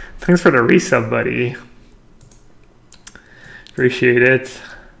 Thanks for the resub, buddy. Appreciate it.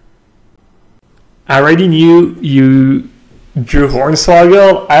 I already knew you drew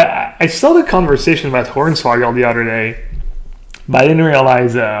Hornswoggle. I saw the conversation about Hornswoggle the other day, but I didn't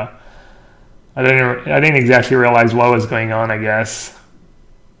realize. I didn't exactly realize what was going on, I guess.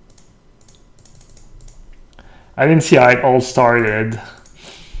 I didn't see how it all started,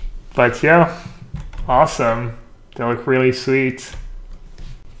 but yeah. Awesome. They look really sweet.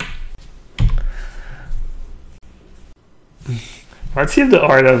 Let's see if the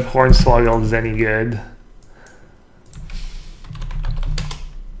art of Hornswoggle is any good.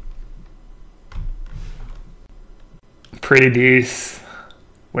 Pretty decent.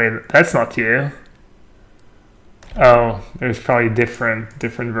 Wait, that's not you. Oh, there's probably different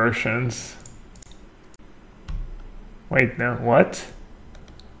versions. Wait, no, what?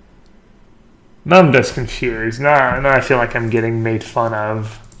 No, I'm just confused. Now I feel like I'm getting made fun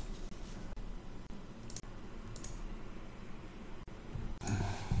of.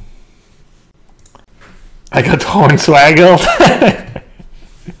 I got Hornswoggle.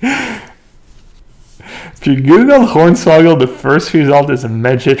 If you Google Hornswoggle, the first result is a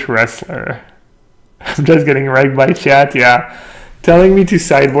midget wrestler. I'm just getting ragged by chat, yeah. Telling me to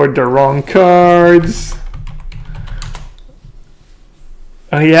sideboard the wrong cards.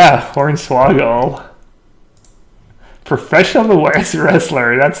 Oh yeah, Hornswoggle. Professional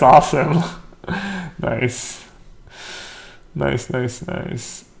wrestler, that's awesome. Nice. Nice.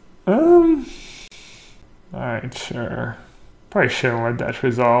 Alright, sure. Probably shouldn't let that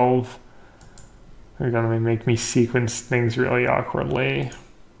resolve. They're gonna make me sequence things really awkwardly.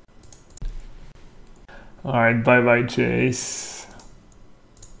 Alright, bye-bye, Jace.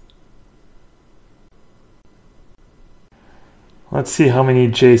 Let's see how many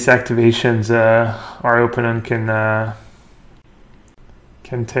Jace activations our opponent can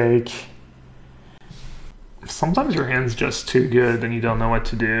take. Sometimes your hand's just too good and you don't know what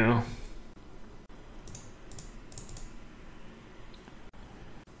to do.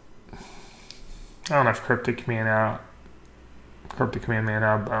 I don't have Cryptic Command out. Cryptic Command man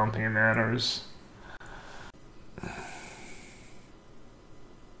out, but I don't think it matters.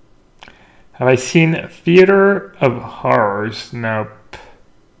 Have I seen Theater of Horrors? Nope.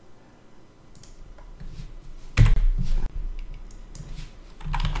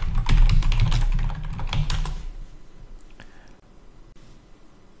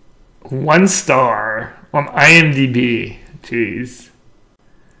 One star on IMDb. Jeez.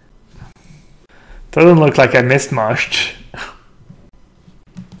 Doesn't look like I missed much.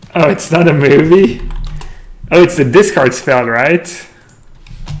 Oh, it's not a movie? Oh, it's the discard spell, right?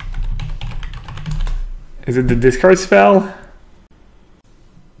 Is it the discard spell?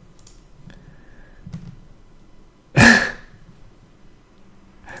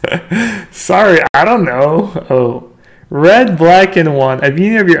 Sorry, I don't know. Oh. Red, black, and 1. At the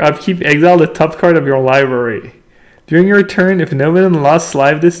beginning of your upkeep, exile the top card of your library. During your turn, if no one lost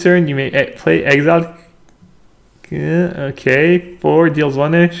life this turn, you may play exile. Yeah, okay. 4 deals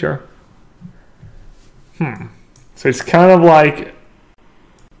 1 damage, sure. So it's kind of like...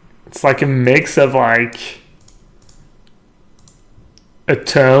 It's like a mix of like... a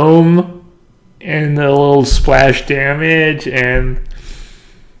tome and a little splash damage, and...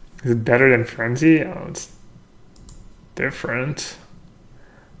 Is it better than Frenzy? Oh, it's different.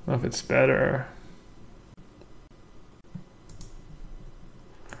 I don't know if it's better.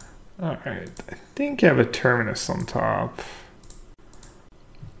 Alright, I think I have a Terminus on top.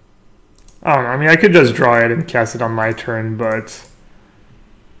 I don't know, I mean I could just draw it and cast it on my turn, but...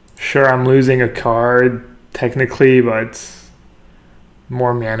 Sure, I'm losing a card, technically, but...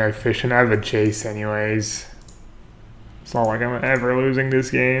 More mana efficient. I have a Jace anyways. It's not like I'm ever losing this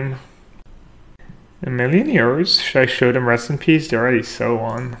game. And Millionaires, should I show them Rest in Peace? They already so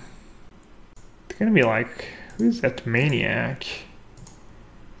one. It's gonna be like, who's that maniac?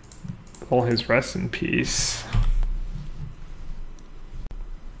 All his Rest in Peace.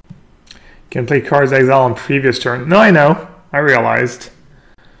 Can play cards exile on previous turn. No, I know. I realized.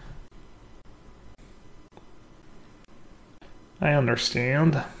 I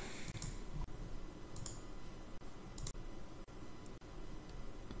understand.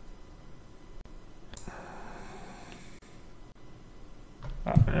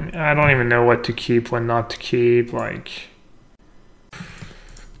 mean, I don't even know what to keep, what not to keep, like...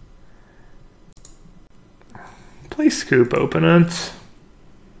 Play Scoop Opponent.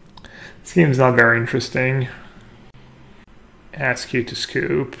 This game's not very interesting. Ask you to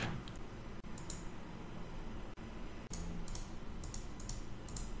scoop.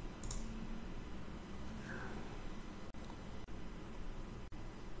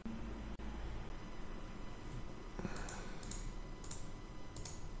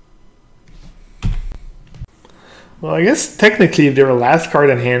 Well, I guess technically if their last card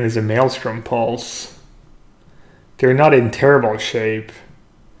in hand is a Maelstrom Pulse, they're not in terrible shape.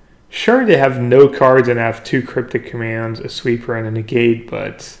 Sure, they have no cards and have 2 Cryptic Commands, a Sweeper, and a Negate,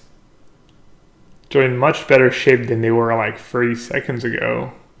 but they're in much better shape than they were like 30 seconds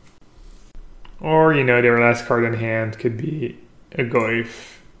ago. Or, you know, their last card in hand could be a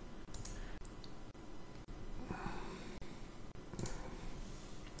Goyf.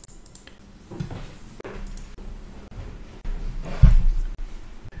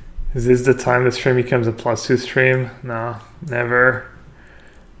 Is this the time the stream becomes a +2 stream? No, never.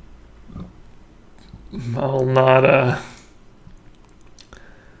 I'll not,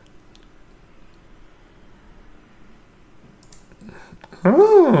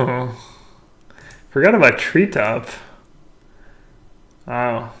 Oh! Forgot about Treetop. Oh.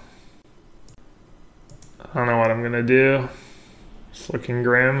 I don't know what I'm gonna do. It's looking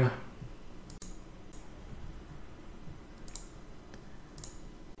grim.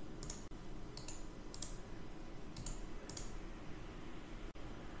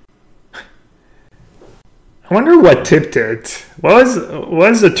 I wonder what tipped it. What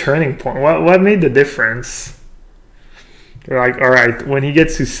was the turning point? What made the difference? They're like, all right, when he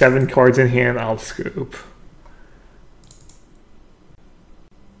gets to 7 cards in hand, I'll scoop.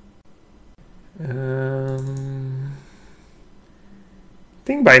 I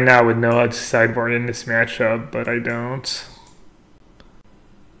think by now I would know how to sideboard in this matchup, but I don't.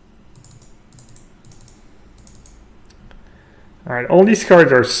 All right, all these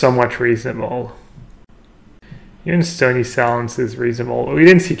cards are somewhat reasonable. Even Stony Silence is reasonable. We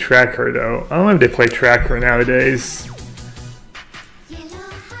didn't see Tracker though. I don't know if they play Tracker nowadays.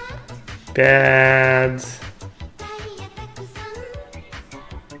 Bad.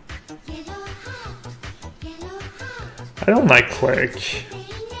 I don't like Click.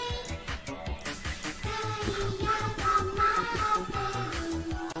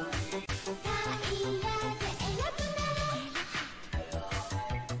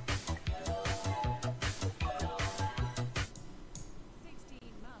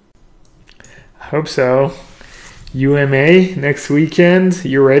 Hope so. UMA next weekend.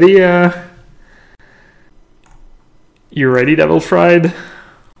 You ready? You ready, Devil Fried?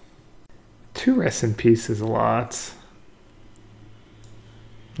 2 Rest in Peace is a lot.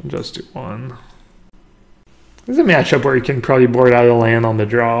 I'll just do 1. This is a matchup where you can probably board out a land on the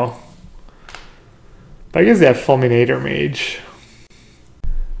draw. But I guess they have Fulminator Mage.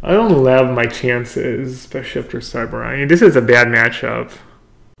 I don't love my chances, especially after Cyber. I mean, this is a bad matchup.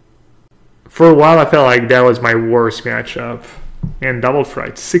 For a while, I felt like that was my worst matchup. And Double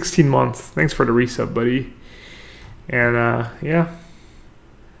Fright, 16 months. Thanks for the resub, buddy. And yeah,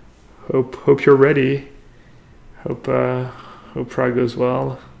 hope you're ready. Hope Prague goes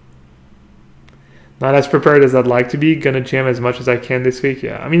well. Not as prepared as I'd like to be. Gonna jam as much as I can this week.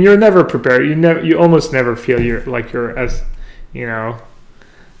 Yeah, I mean you're never prepared. You almost never feel you're as, you know,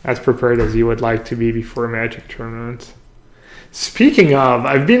 as prepared as you would like to be before a Magic tournament. Speaking of,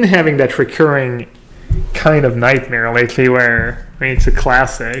 I've been having that recurring kind of nightmare lately where, I mean, it's a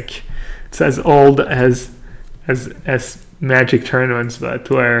classic. It's as old as Magic tournaments, but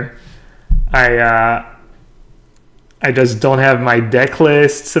where I just don't have my deck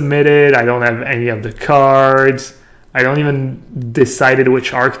list submitted. I don't have any of the cards. I don't even decided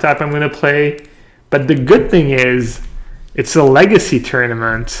which archetype I'm going to play. But the good thing is, it's a legacy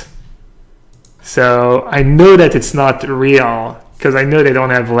tournament. So I know that it's not real because I know they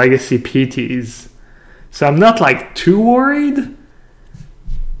don't have legacy PTs. So I'm not like too worried.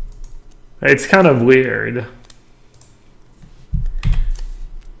 It's kind of weird.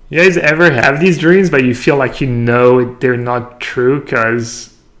 You guys ever have these dreams but you feel like you know they're not true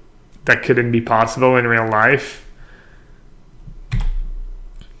because that couldn't be possible in real life?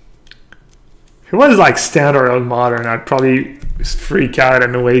 If it was like standard or modern, I'd probably freak out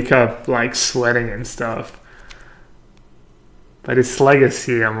and wake up like sweating and stuff. But it's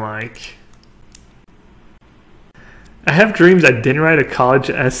legacy, I'm like... I have dreams I didn't write a college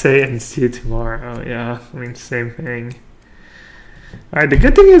essay and see it tomorrow. Yeah, I mean, same thing. Alright, the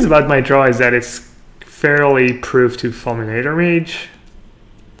good thing is about my draw is that it's fairly proof to Fulminator Mage.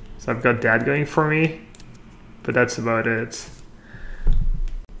 So I've got that going for me, but that's about it.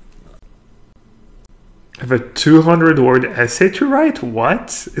 I have a 200-word essay to write?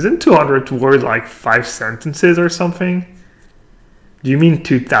 What? Isn't 200 words like 5 sentences or something? Do you mean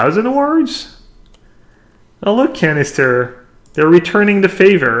 2,000 words? Oh look, Canister. They're returning the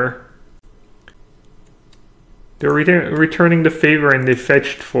favor. They're returning the favor, and they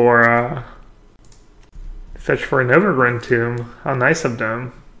fetched for an overgrown tomb. How nice of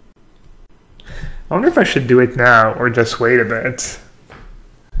them. I wonder if I should do it now or just wait a bit.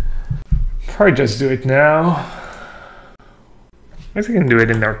 Probably just do it now. I guess I can do it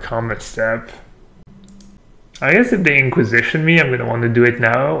in their combat step. I guess if they Inquisition me, I'm going to want to do it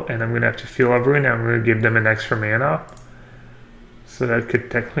now, and I'm going to have to feel everyone, and I'm going to give them an extra mana. So that could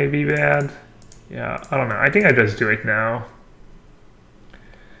technically be bad. Yeah, I don't know. I think I just do it now.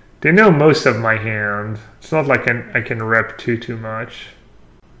 They know most of my hand. It's not like I can rep too much.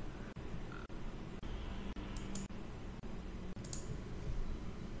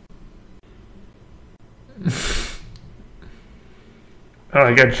 Oh,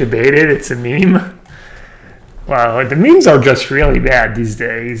 I got debated. It's a meme. Wow, the memes are just really bad these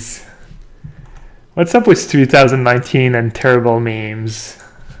days. What's up with 2019 and terrible memes?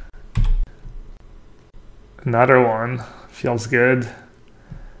 Another one. Feels good.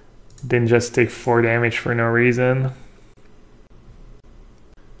 Didn't just take 4 damage for no reason.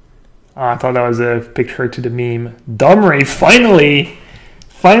 Oh, I thought that was a picture to the meme. Domri, finally!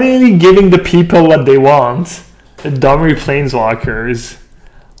 Finally giving the people what they want. The Domri Planeswalkers.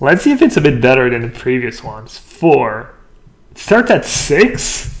 Let's see if it's a bit better than the previous ones. 4. It starts at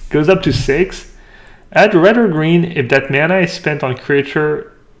 6, goes up to 6. Add red or green if that mana is spent on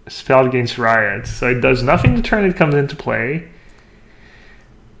creature spell against Riot. So it does nothing the turn it comes into play.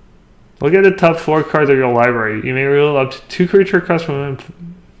 Look at the top 4 cards of your library. You may rule up to 2 creature costs from...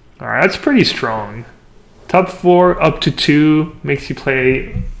 Alright, that's pretty strong. Top 4 up to 2 makes you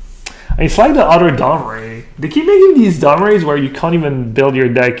play... It's like the other Domri. They keep making these Domris where you can't even build your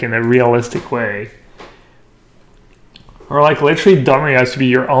deck in a realistic way. Or like literally Domri has to be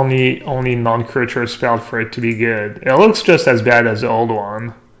your only non-creature spell for it to be good. It looks just as bad as the old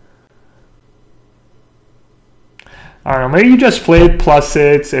one. I don't know, maybe you just play it, plus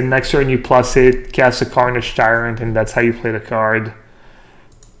it, and next turn you plus it, cast a Carnage Tyrant, and that's how you play the card.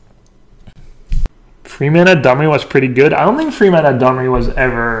 3-mana Domri was pretty good. I don't think 3-mana Domri was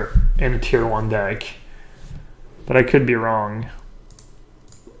ever in a tier 1 deck. But I could be wrong.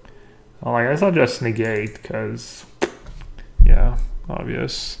 Well, I guess I'll just negate, because... Yeah,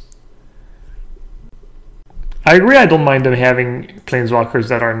 obvious. I agree, I don't mind them having Planeswalkers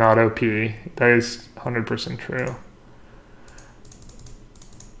that are not OP. That is 100% true.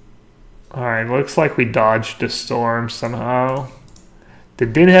 Alright, looks like we dodged the storm somehow. They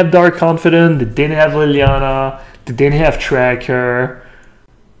didn't have Dark Confidant, they didn't have Liliana, they didn't have Tracker.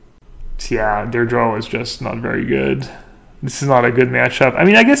 So yeah, their draw was just not very good. This is not a good matchup. I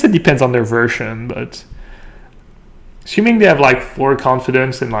mean, I guess it depends on their version, but... Assuming they have like 4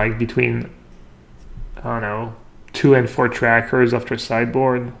 Confidants and like between, I don't know, 2 and 4 Trackers after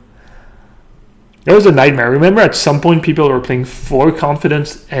sideboard. That was a nightmare. Remember at some point people were playing 4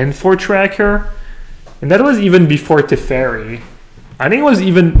 Confidants and 4 Tracker? And that was even before Teferi. I think it was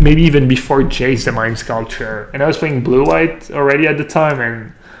maybe even before Jace the Mind Sculpture. And I was playing blue-white already at the time,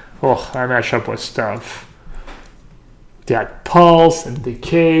 and oh, that matchup was tough. They had Pulse and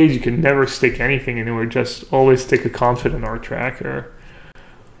Decay, you could never stick anything, and it would just always stick a Confidant or a Tracker.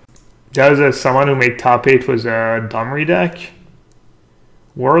 That was someone who made top 8 was a Domri deck.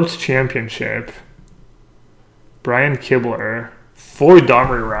 World's Championship. Brian Kibler. 4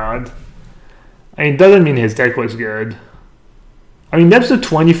 Domri Rod. I mean, it doesn't mean his deck was good. I mean, that's the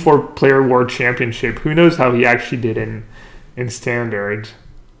 24-player World Championship. Who knows how he actually did in Standard.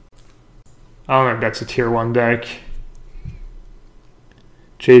 I don't know if that's a tier 1 deck.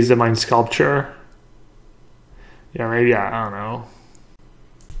 Jace the Mind Sculpture. Yeah, maybe, I don't know.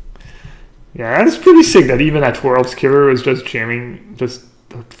 Yeah, that's pretty sick that even at World's Killer was just jamming just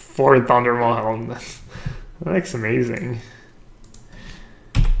 4 Thundermaw. That's amazing.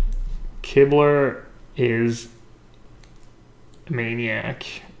 Kibler is Maniac.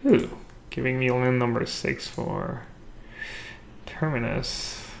 Ooh, giving me limb number 6 for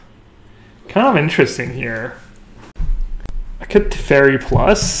Terminus. Kind of interesting here. I could Teferi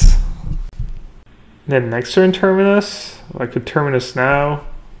plus. Then next turn Terminus. I could Terminus now.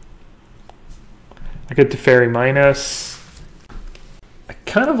 I could Teferi minus. I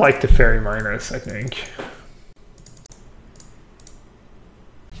kind of like Teferi minus, I think.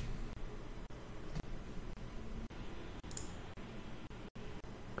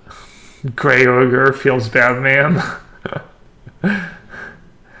 Grey Ogre feels bad, man.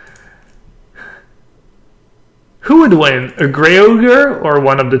 Who would win, a Grey Ogre or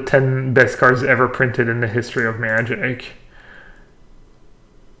one of the 10 best cards ever printed in the history of Magic?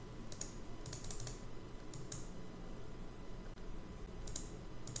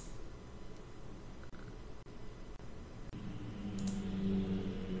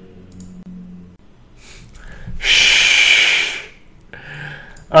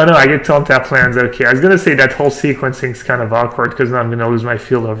 Oh no, I get to untap lands. Okay, I was gonna say that whole sequencing's kind of awkward because now I'm gonna lose my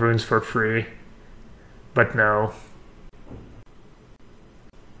Field of Runes for free. But no.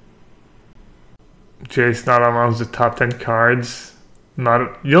 Jace not amongst the top 10 cards.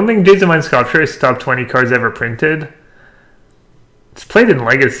 Not. You don't think Jace the Mind Sculpture is top 20 cards ever printed? It's played in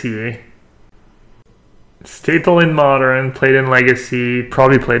Legacy. Staple in Modern, played in Legacy,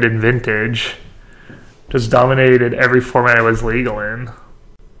 probably played in Vintage. Just dominated every format it was legal in.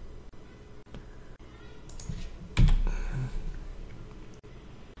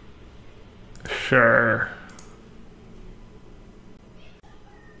 Sure.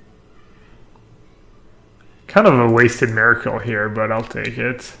 Kind of a wasted miracle here, but I'll take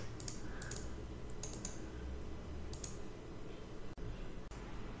it.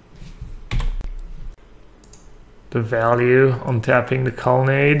 The value on tapping the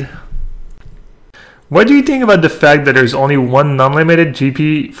Colonnade. What do you think about the fact that there's only one non-limited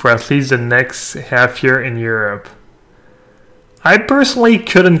GP for at least the next half year in Europe? I personally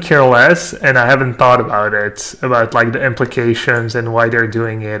couldn't care less, and I haven't thought about it, about like the implications and why they're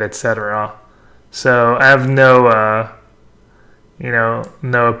doing it, etc. So I have no,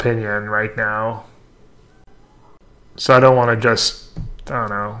 no opinion right now. So I don't want to just, I don't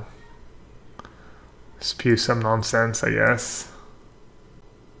know, spew some nonsense, I guess.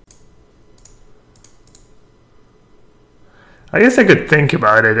 I guess I could think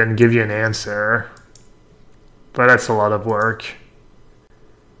about it and give you an answer. But that's a lot of work.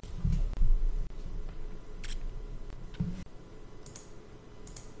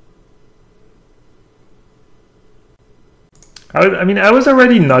 I was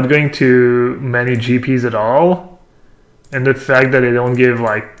already not going to many GPs at all. And the fact that they don't give,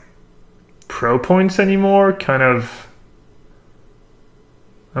 like, pro points anymore kind of...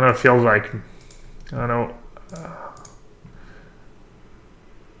 I don't know, feels like... I don't know...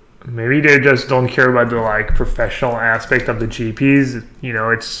 Maybe they just don't care about the like professional aspect of the GPs. You know,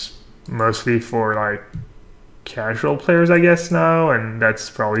 it's mostly for like casual players, I guess now, and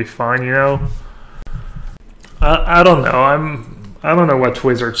that's probably fine. You know, I don't know. I don't know what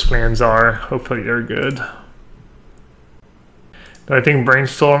Wizards' plans are. Hopefully, they're good. Do I think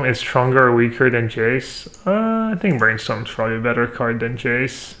Brainstorm is stronger or weaker than Jace? I think Brainstorm's probably a better card than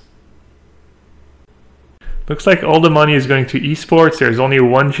Jace. Looks like all the money is going to esports. There's only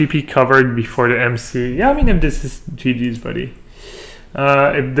one GP covered before the MC. Yeah, I mean, if this is GG's, buddy.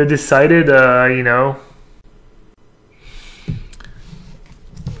 If they decided, you know,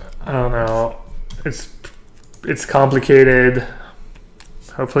 I don't know. It's complicated.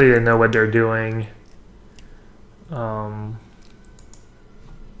 Hopefully, they know what they're doing. And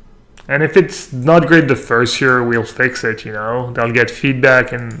if it's not great the first year, we'll fix it. You know, they'll get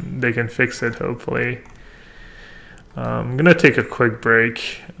feedback and they can fix it. Hopefully. I'm gonna take a quick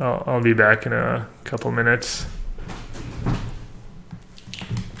break. I'll be back in a couple minutes.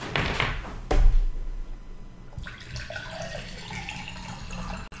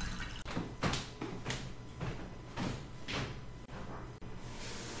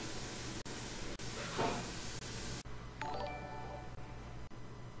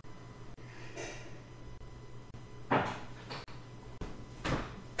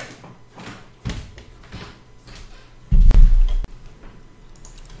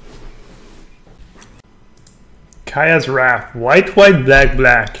 Kaya's Wrath. White, white, black,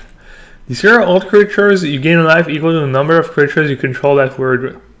 black. These are all creatures. You gain life equal to the number of creatures you control that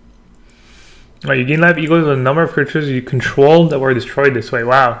were... Oh, you gain life equal to the number of creatures you control that were destroyed this way.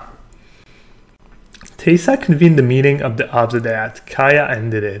 Wow. Teysa convened the meeting of the Obsidat. Kaya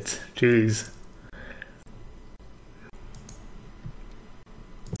ended it. Jeez.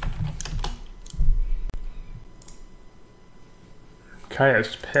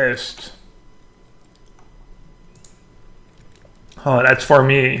 Kaya's pissed. Oh, that's for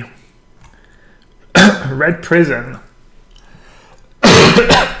me. Red Prison.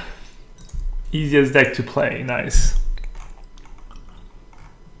 Easiest deck to play. Nice.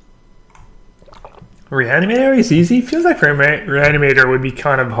 Reanimator is easy. Feels like Reanimator would be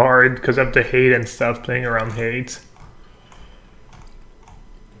kind of hard because of the hate and stuff, playing around hate.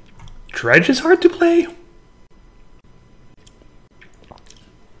 Dredge is hard to play?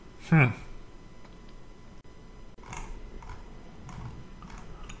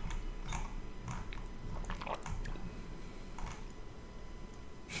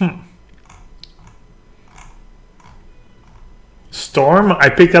 Storm? I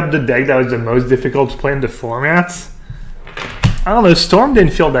picked up the deck that was the most difficult to play in the formats. I don't know, Storm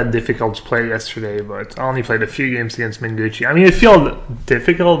didn't feel that difficult to play yesterday, but I only played a few games against Minguchi. I mean, it felt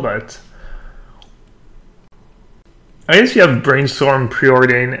difficult, but I guess you have Brainstorm,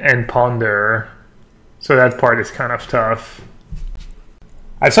 Preordain, and Ponder, so that part is kind of tough.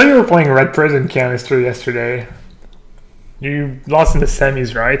 I saw you were playing Red Prison Canister yesterday. You lost in the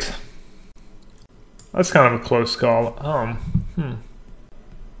semis, right? That's kind of a close call.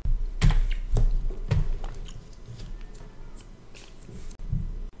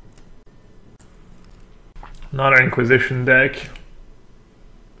 Not an Inquisition deck.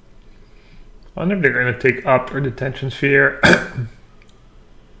 I wonder if they're going to take up or Detention Sphere. I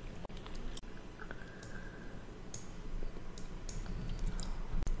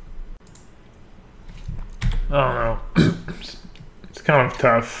don't know. It's kind of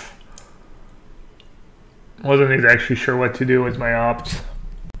tough. Wasn't exactly sure what to do with my opt.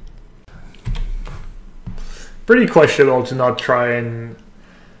 Pretty questionable to not try and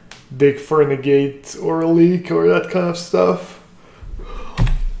dig for a negate or a leak or that kind of stuff.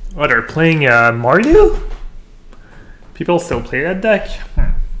 What, they're playing Mardu? People still play that deck?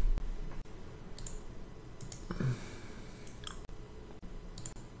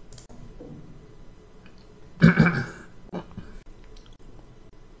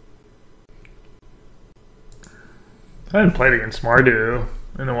 I haven't played against Mardu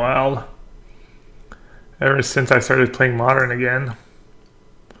in a while. Ever since I started playing Modern again.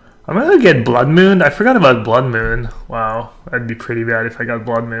 I'm gonna get Blood Mooned. I forgot about Blood Moon. Wow, that'd be pretty bad if I got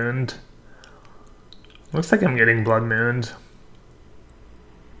Blood Mooned. Looks like I'm getting Blood Mooned.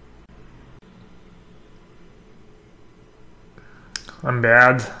 I'm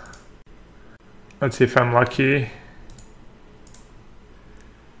bad. Let's see if I'm lucky.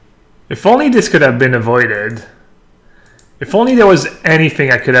 If only this could have been avoided. If only there was anything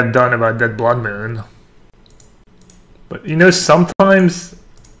I could have done about that Blood Moon. But you know, sometimes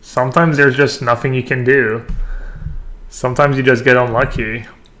there's just nothing you can do. Sometimes you just get unlucky.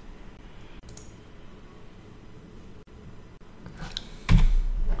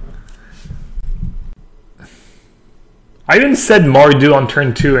 I even said Mardu on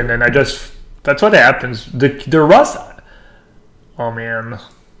turn 2 and then that's what happens. The Rust, oh man.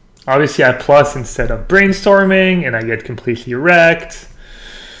 Obviously I plus instead of Brainstorming and I get completely wrecked.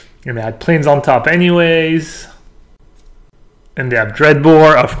 And they had Plains on top anyways. And they have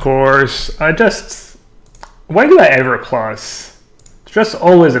Dreadbore, of course. Why do I ever plus? It's just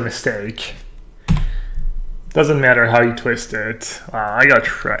always a mistake. Doesn't matter how you twist it. Wow, I got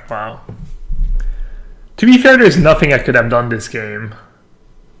trapped. Wow. To be fair, there's nothing I could have done this game.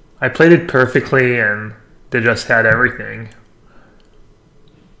 I played it perfectly and they just had everything.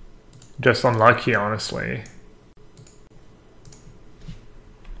 Just unlucky, honestly.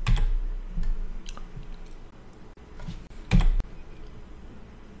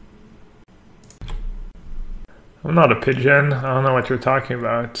 I'm not a pigeon. I don't know what you're talking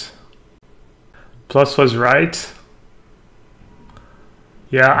about. Plus was right.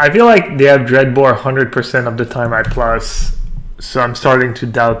 Yeah, I feel like they have Dreadbore 100% of the time I plus. So I'm starting to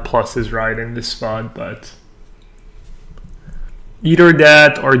doubt plus is right in this spot, but either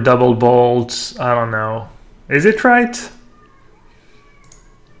that or double bolts. I don't know. Is it right?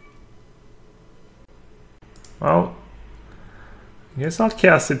 Well, I guess I'll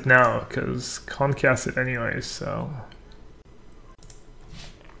cast it now, because can't cast it anyways, so.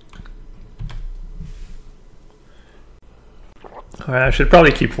 Alright, I should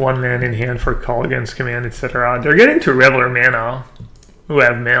probably keep one man in hand for call against command, etc. They're getting to Reveler mana. Ooh, I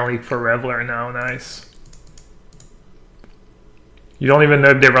have mana leak for Reveler now, nice. You don't even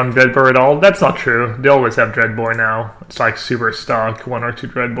know if they run Dreadbore at all? That's not true. They always have Dreadbore now. It's like super stock, 1 or 2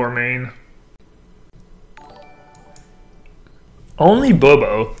 Dreadbore main. Only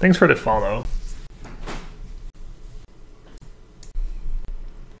Bobo. Thanks for the follow.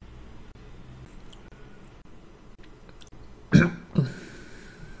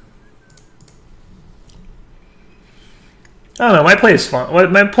 I don't know, my play is fun.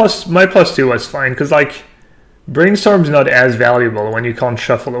 My plus 2 was fine, because like Brainstorm's not as valuable when you can't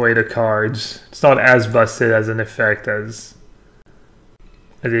shuffle away the cards. It's not as busted as an effect as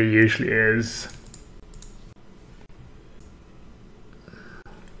it usually is.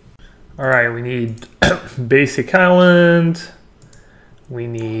 Alright, we need Basic Island, we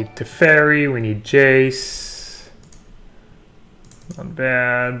need Teferi, we need Jace. Not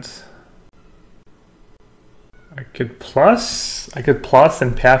bad. I could plus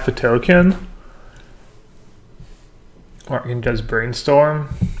and path a token. Or I can just brainstorm.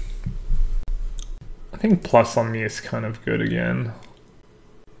 I think plus on me is kind of good again.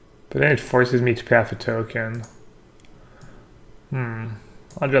 But then it forces me to path a token.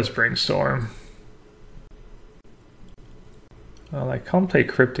 I'll just brainstorm. Well, I can't play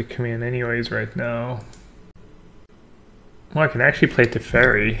Cryptic Command anyways right now. Well, I can actually play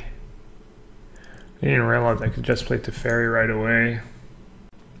Teferi. I didn't realize I could just play Teferi right away.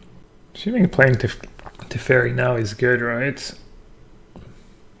 Assuming playing Teferi now is good, right?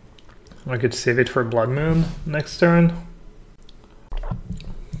 I could save it for Blood Moon next turn.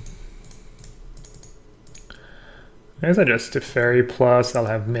 I guess I just Teferi plus, I'll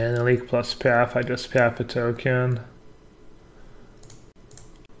have Mana Leak plus path, I just path a token.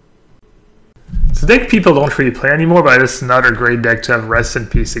 It's a deck people don't really play anymore, but it's another great deck to have Rest in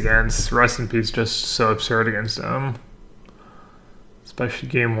Peace against. Rest in Peace is just so absurd against them. Especially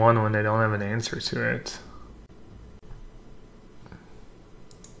game 1 when they don't have an answer to it.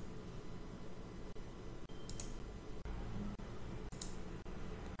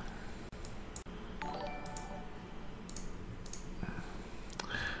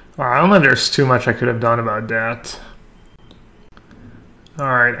 I don't know if there's too much I could have done about that.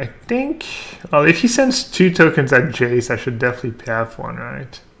 Alright, I think... Well, if he sends 2 tokens at Jace, I should definitely path one,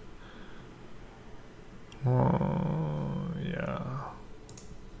 right? Oh, yeah.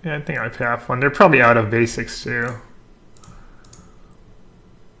 Yeah, I think I path one. They're probably out of basics, too.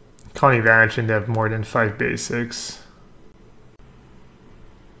 Can't imagine they have more than 5 basics.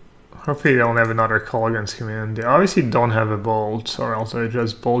 Hopefully they don't have another call against command. They obviously don't have a bolt, or else they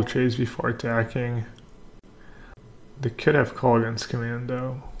just bolt chase before attacking. They could have call against command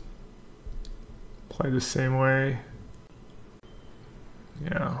though. Play the same way.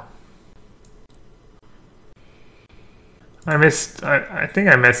 Yeah. I think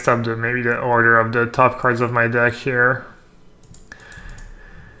I messed up maybe the order of the top cards of my deck here.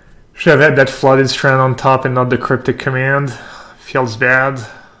 Should have had that Flooded Strand on top and not the Cryptic Command. Feels bad.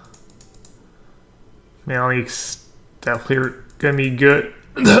 Malik's definitely gonna be good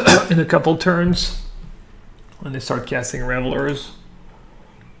in a couple turns when they start casting Revelers.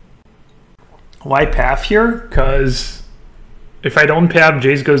 Why path here? Because if I don't path,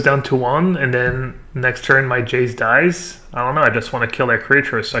 Jace goes down to 1, and then next turn my Jace dies. I don't know, I just want to kill that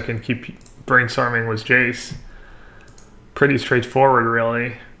creature so I can keep brainstorming with Jace. Pretty straightforward,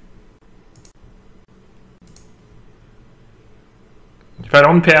 really. If I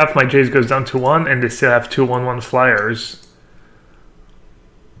don't path, my Jace goes down to 1, and they still have 2 1/1 flyers.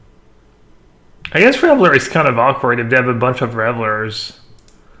 I guess Reveler is kind of awkward if they have a bunch of Revelers.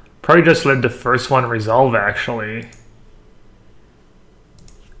 Probably just let the first one resolve, actually.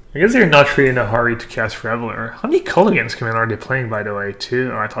 I guess they're not really in a hurry to cast Reveler. How many Call Against Command are they playing, by the way?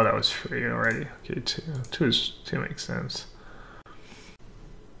 2? Oh, I thought that was free already. Okay, 2. 2 makes sense.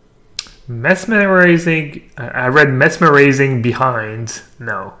 Mesmerizing. I read Mesmerizing Behind.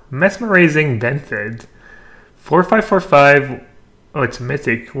 No. Mesmerizing Benford. 4/5/4/5. Oh, it's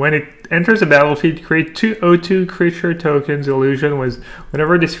mythic. When it enters the battlefield, create 2 O2 creature tokens. Illusion was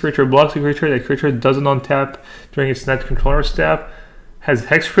whenever this creature blocks a creature, that creature doesn't untap during its net controller step. Has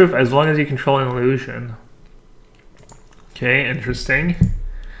hexproof as long as you control an illusion. Okay, interesting.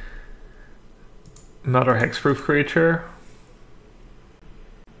 Another hexproof creature.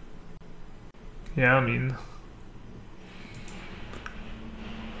 Yeah, I mean...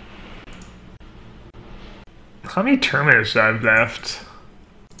 How many Terminus do I have left?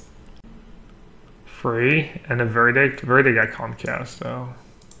 3, and a Verdict. Verdict I can't cast, though.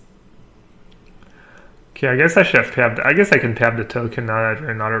 Okay, I guess I should have pabbed. I guess I can pab the token now that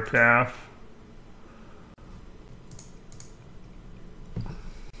another path.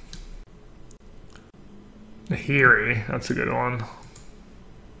 The Hiri, that's a good one.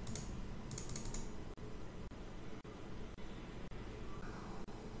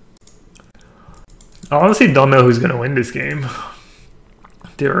 I honestly don't know who's going to win this game.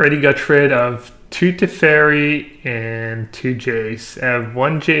 They already got rid of 2 Teferi and 2 Jace. I have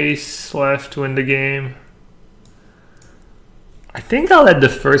 1 Jace left to win the game. I think I'll let the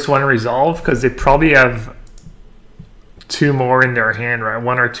first one resolve because they probably have 2 more in their hand, right?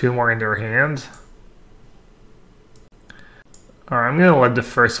 1 or 2 more in their hand. Alright, I'm going to let the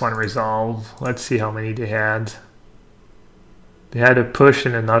first one resolve. Let's see how many they had. They had a push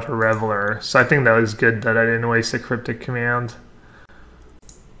and another Reveler, so I think that was good that I didn't waste a Cryptic Command.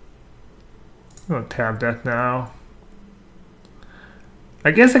 I'm going to tab that now.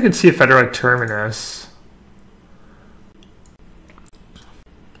 I guess I could see if I draw a Terminus.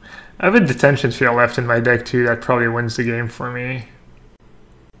 I have a detention sphere left in my deck too. That probably wins the game for me.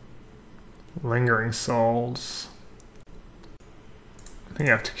 Lingering Souls. I think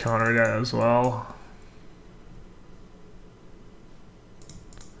I have to counter that as well.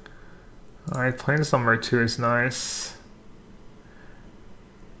 Alright, Plains number 2 is nice.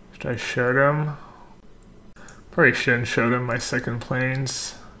 Should I show them? Probably shouldn't show them my second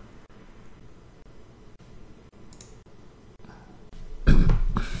Plains.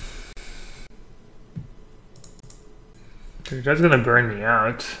 Dude, that's gonna burn me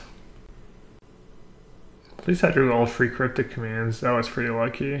out. At least I drew all 3 cryptic commands. That was pretty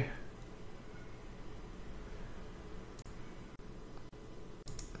lucky.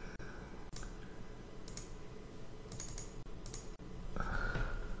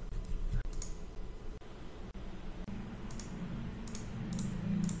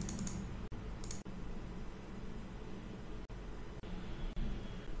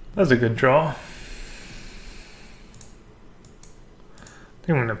 That's a good draw. I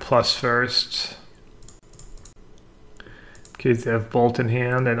think I'm gonna plus first. In case they have Bolt in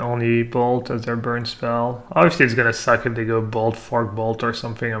hand and only Bolt as their burn spell. Obviously it's gonna suck if they go Bolt, Fork Bolt or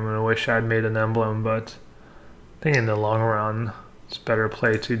something. I'm gonna wish I'd made an emblem, but I think in the long run it's better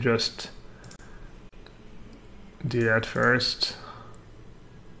play to just do that first.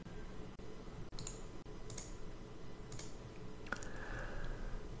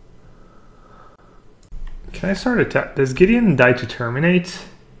 Can I start attack? Does Gideon die to terminate?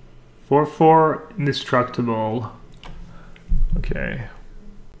 4/4 indestructible. Okay.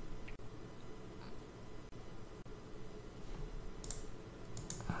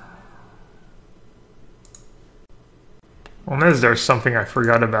 Unless there's something I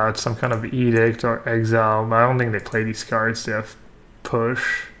forgot about, some kind of edict or exile, but I don't think they play these cards. They have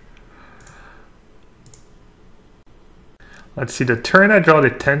push. Let's see, the turn I draw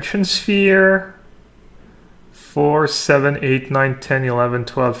Detention Sphere. 4, 7, 8, 9, 10, 11,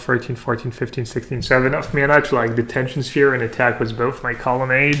 12, 13, 14, 15, 16, 7. Enough mana to like Detention Sphere and attack with both my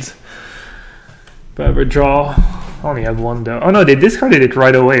colonnades. But I have a draw. I only have one though. Oh no, they discarded it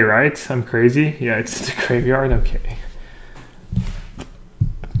right away, right? I'm crazy. Yeah, it's the graveyard. Okay.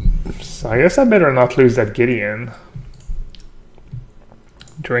 So I guess I better not lose that Gideon.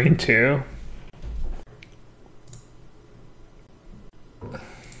 Drain 2.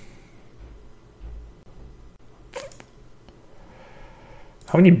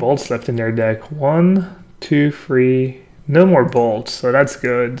 How many bolts left in their deck? 1, 2, 3. No more bolts, so that's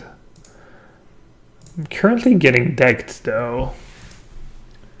good. I'm currently getting decked though.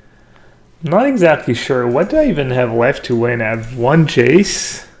 I'm not exactly sure. What do I even have left to win? I have 1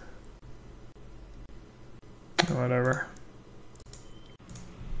 Jace. Whatever.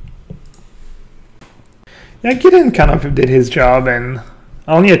 Yeah, Gideon kind of did his job, and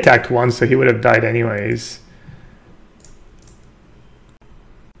I only attacked once, so he would have died anyways.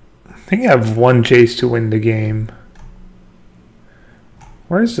 I think I have 1 Jace to win the game.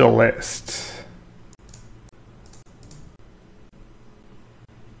 Where's the list?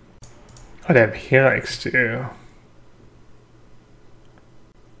 I'd have Helix too.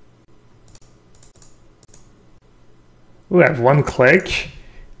 Ooh, I have 1 click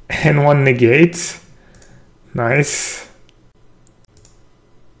and 1 negate. Nice.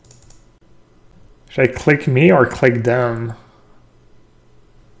 Should I click me or click them?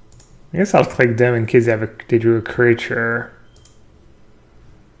 I guess I'll click them in case they drew a creature.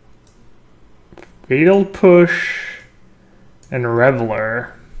 Fatal Push and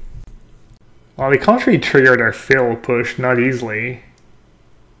Reveler. Well, they can't really trigger their Fatal Push, not easily.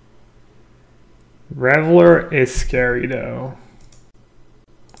 Reveler is scary though.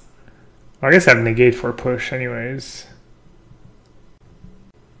 I guess I have negate for push anyways.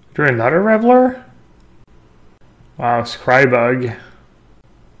 Drew another Reveler? Wow, Scrybug.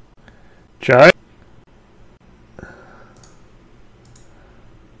 Judge?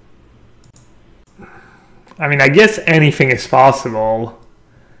 I mean, I guess anything is possible.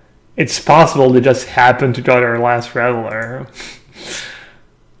 It's possible to just happen to draw their last Reveler.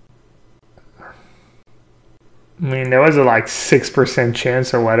 I mean, there was a like 6%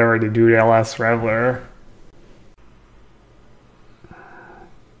 chance or whatever to do their last Reveler.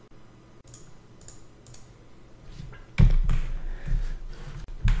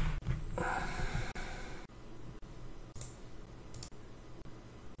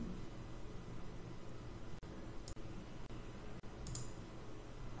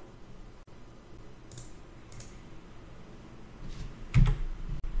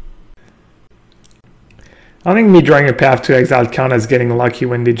 I think me drawing a Path to Exile count as getting lucky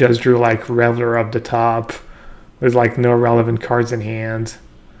when they just drew like Reveler up the top with like no relevant cards in hand.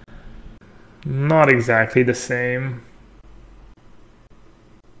 Not exactly the same.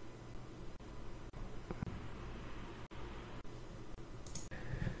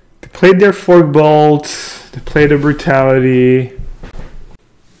 They played their Fork Bolt. They played a Brutality.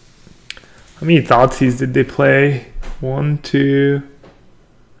 How many Thoughtseize did they play? 1, 2,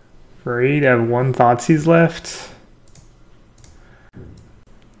 3. They have 1 Thoughtseize left.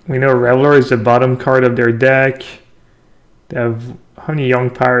 We know Reveler is the bottom card of their deck. They have, how many Young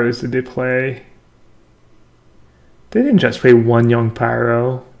Pyros did they play? They didn't just play 1 Young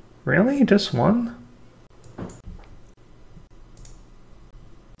Pyro. Really? Just 1?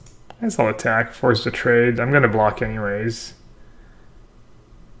 I guess I'll attack, force the trade. I'm gonna block anyways.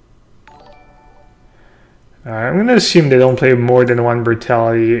 I'm gonna assume they don't play more than 1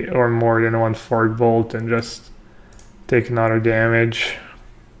 Brutality or more than 1 Fork Bolt and just take another damage.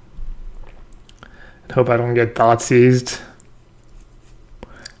 And hope I don't get Thoughtseized.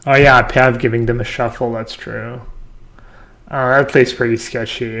 Oh yeah, Pav giving them a shuffle, that's true. That plays pretty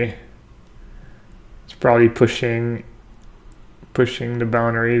sketchy. It's probably pushing the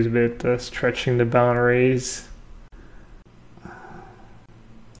boundaries a bit, stretching the boundaries.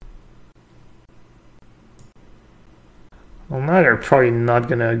 Well, now they're probably not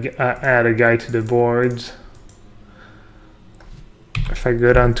gonna add a guy to the boards. If I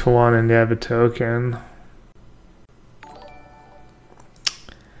go down to 1 and they have a token.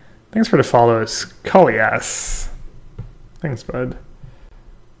 Thanks for the follows, Kolias. Thanks, bud.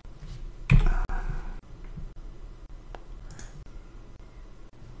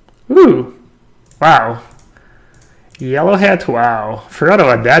 Ooh, wow. Yellowhat, wow. Forgot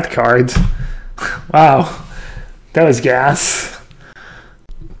about that card. Wow, that was gas.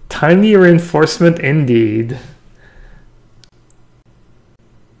 Timely reinforcement indeed.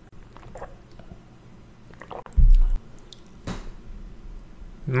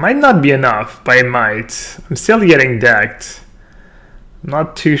 Might not be enough, but it might. I'm still getting decked. I'm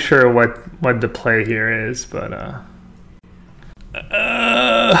not too sure what the play here is, but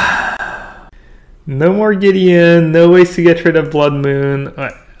no more Gideon, no ways to get rid of Blood Moon.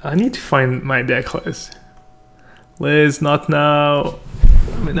 I need to find my deck list. Liz, not now.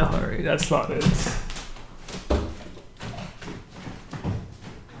 I'm in a hurry, that's not it.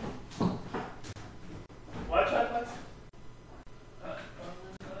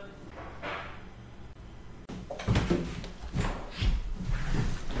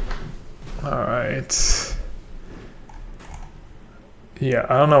 Alright. Yeah,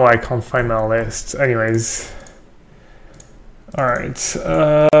 I don't know why I can't find my list. Anyways. Alright.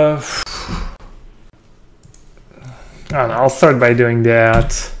 I don't know, I'll start by doing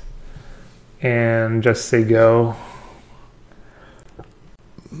that. And just say go.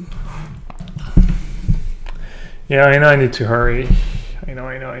 Yeah, I know I need to hurry. I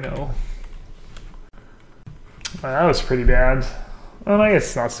know. That was pretty bad. Oh, I guess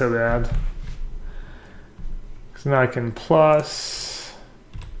it's not so bad. So now I can plus,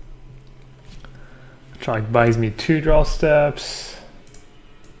 which like buys me 2 draw steps.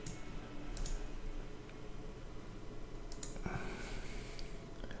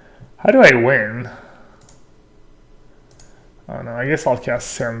 How do I win? I don't know, I guess I'll cast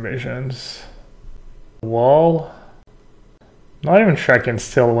Serum Visions. Wall? Not even sure I can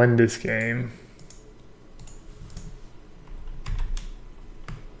still win this game.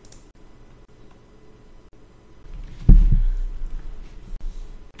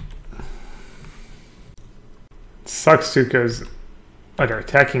 Sucks too because they're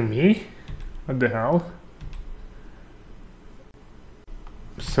attacking me? What the hell?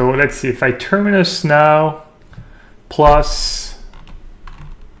 So let's see, if I Terminus now, plus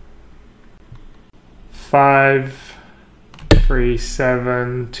 5, 3,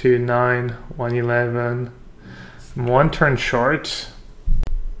 7, 2, 9, 1, 11. I'm 1 turn short.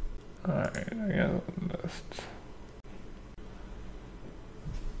 Alright, I got left.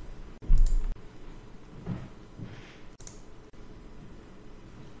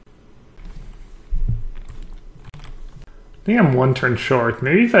 I think I'm 1 turn short.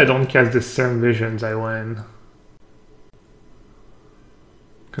 Maybe if I don't cast the Serum Visions, I win.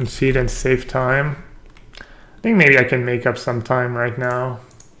 Concede and save time. I think maybe I can make up some time right now.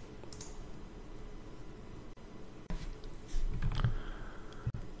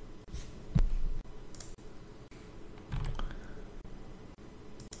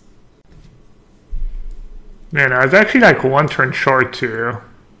 Man, I was actually like 1 turn short too.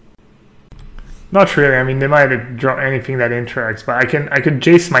 Not really, I mean they might have drawn anything that interacts, but I could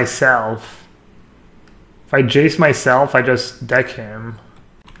Jace myself. If I Jace myself, I just deck him.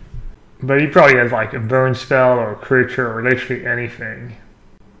 But he probably has like a burn spell or a creature or literally anything.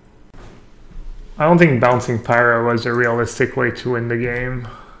 I don't think bouncing Pyro was a realistic way to win the game.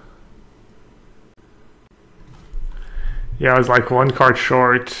 Yeah, I was like 1 card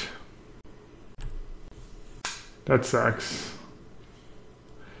short. That sucks.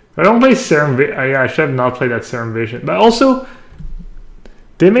 I don't play Serum Vision. Yeah, I should have not played that Serum Vision. But also,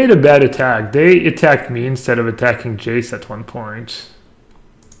 they made a bad attack. They attacked me instead of attacking Jace at one point.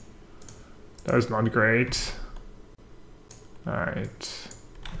 That was not great. Alright.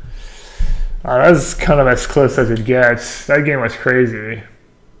 That was kind of as close as it gets. That game was crazy.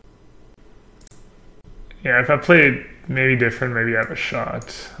 Yeah, if I played maybe different, maybe I have a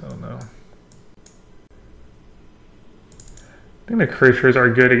shot. I don't know. I think the creatures are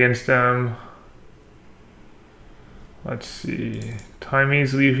good against them. Let's see.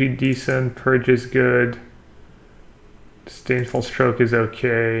 Timing's usually decent. Purge is good. Disdainful Stroke is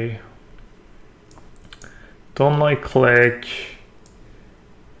okay. Don't like Click.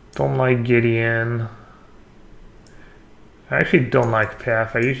 Don't like Gideon. I actually don't like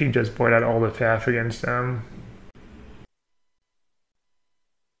Path. I usually just board out all the Path against them.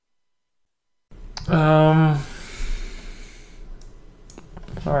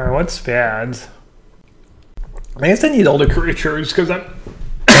 Alright, what's bad? I guess I need all the creatures because I'm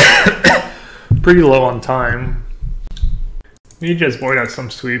pretty low on time. You just board out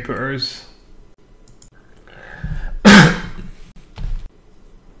some sweepers. I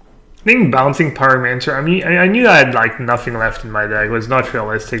think bouncing Pyromancer, I mean, I knew I had like nothing left in my deck. It was not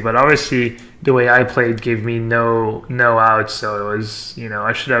realistic, but obviously the way I played gave me no outs, so it was, you know,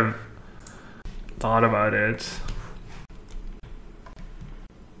 I should have thought about it.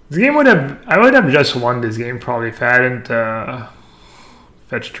 This game I would have just won this game probably if I hadn't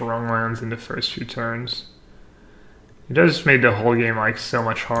fetched the wrong lands in the first few turns. It just made the whole game like so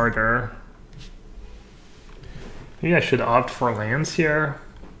much harder. Maybe I should opt for lands here.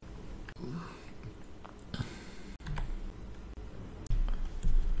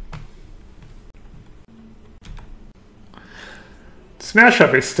 This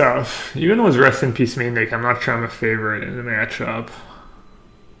matchup is tough. Even with Rest in Peace main deck, I'm not sure I'm a favorite in the matchup.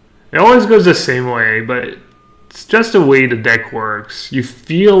 It always goes the same way, but it's just the way the deck works. You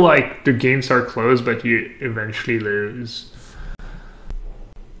feel like the games are close, but you eventually lose.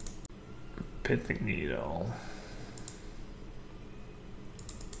 Pithing Needle.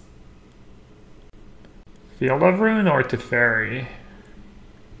 Field of Ruin or Teferi?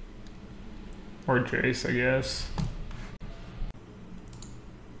 Or Jace, I guess.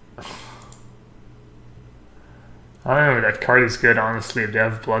 I don't know if that card is good, honestly. If they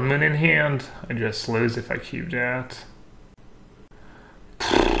have Blood Moon in hand, I just lose if I keep that.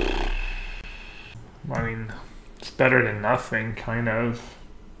 I mean, it's better than nothing, kind of.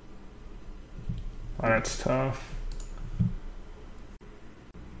 Oh, that's tough.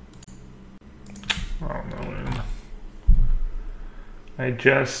 I don't know, man. I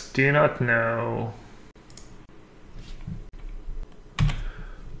just do not know.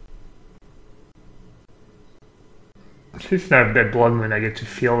 Just have that Blood Moon, I get to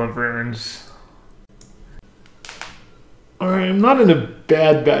Field of Ruins. Alright, I'm not in a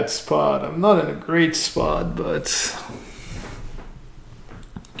bad spot. I'm not in a great spot, but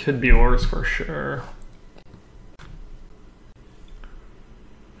could be worse for sure.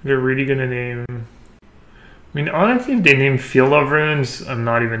 They're really gonna name... I mean, honestly, if they name Field of Ruins, I'm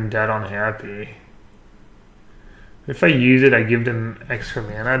not even that unhappy. If I use it, I give them extra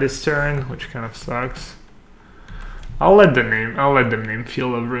mana this turn, which kind of sucks. I'll let them name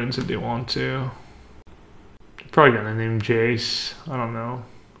Field of Ruins if they want to. They're probably gonna name Jace. I don't know.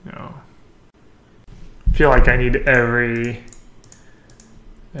 You know. I feel like I need every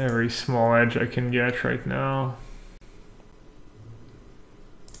small edge I can get right now.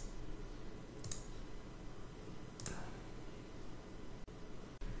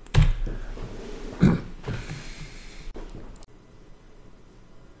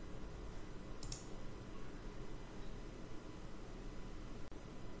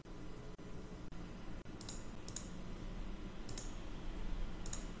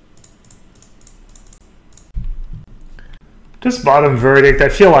 Just bottom Verdict. I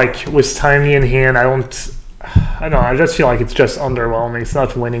feel like with Timely in hand, I don't know, I just feel like it's just underwhelming. It's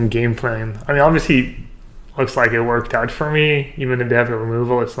not winning game plan. I mean, obviously, looks like it worked out for me. Even if they have a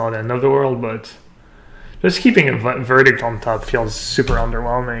removal, it's not the end of the world, but just keeping a Verdict on top feels super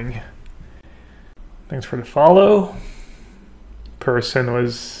underwhelming. Thanks for the follow. Person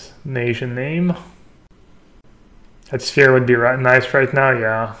was an Asian name. That sphere would be nice right now,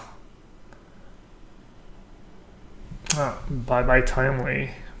 yeah. Oh, bye-bye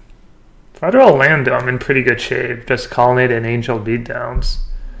Timely. If I draw a land, I'm in pretty good shape. Just calling it an Angel Beatdowns.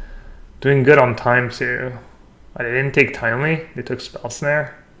 Doing good on time too. But they didn't take timely, they took spell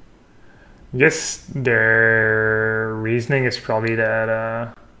snare. I guess their reasoning is probably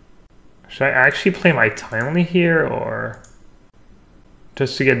that, should I actually play my timely here, or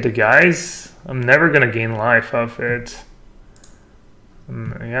just to get the guys? I'm never gonna gain life off it.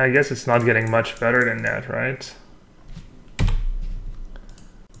 Yeah, I guess it's not getting much better than that, right?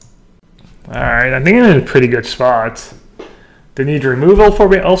 Alright, I think I'm in a pretty good spot. They need removal for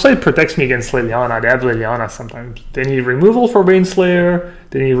Bane. Also, it protects me against Liliana. They have Liliana sometimes. They need removal for Baneslayer.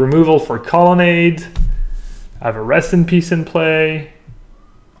 They need removal for Colonnade. I have a Rest in Peace in play.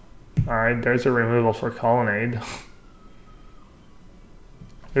 Alright, there's a removal for Colonnade.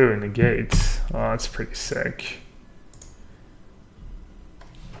 Ooh, negate. Oh, that's pretty sick.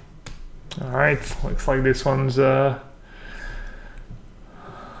 Alright, looks like this one's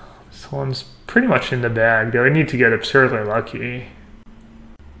pretty much in the bag. They need to get absurdly lucky.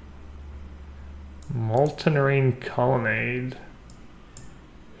 Molten Rain Colonnade.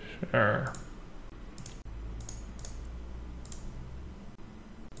 Sure.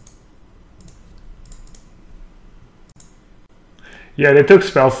 Yeah, they took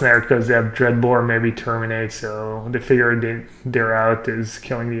Spell Snare because they have Dreadbore, maybe Terminate, so they figured their out is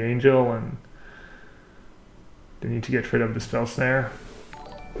killing the Angel, and they need to get rid of the Spell Snare.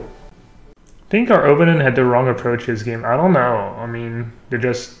 I think our opponent had the wrong approach this game. I don't know. I mean, they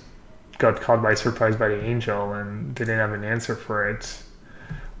just got caught by surprise by the Angel, and they didn't have an answer for it.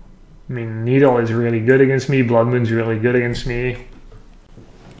 I mean, Needle is really good against me, Blood Moon's really good against me.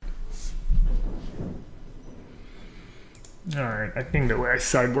 Alright, I think the way I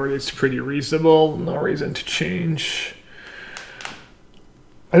sideboard is pretty reasonable. No reason to change.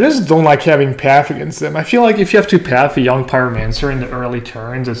 I just don't like having Path against them. I feel like if you have to Path a Young Pyromancer in the early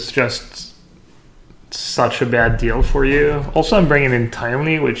turns, it's just such a bad deal for you. Also, I'm bringing in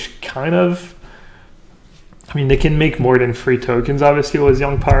Timely, which kind of... I mean, they can make more than 3 tokens, obviously, with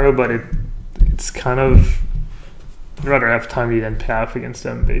Young Pyro, but it's kind of... I'd rather have Timely than Path against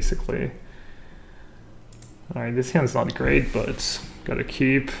them, basically. Alright, this hand's not great, but it's gotta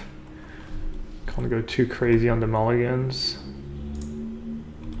keep. Can't go too crazy on the mulligans.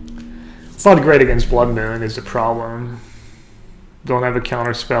 It's not great against Blood Moon is the problem. Don't have a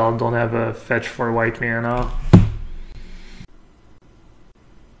counter spell, don't have a fetch for white mana.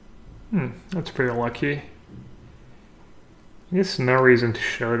 That's pretty lucky. I guess no reason to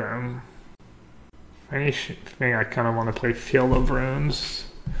show them. If anything, I kind of want to play Field of Runes.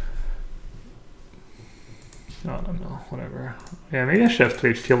 I don't know, whatever. Yeah, maybe I should have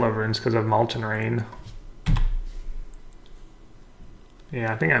played Field of Runes because of Molten Rain.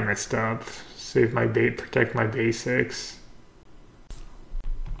 Yeah, I think I messed up. Save my bait, protect my basics.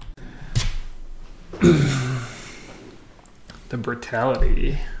 The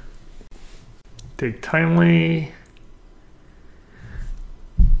brutality. Take Timely.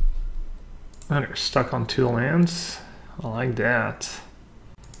 Oh, they're stuck on 2 lands. I like that.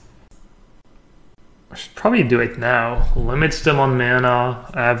 I should probably do it now. Limits them on mana.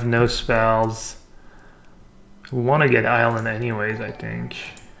 I have no spells. I want to get Island anyways, I think.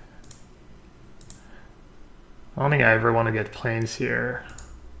 I don't think I ever want to get Plains here.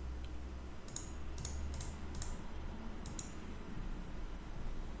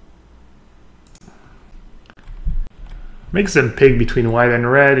 Makes them pick between white and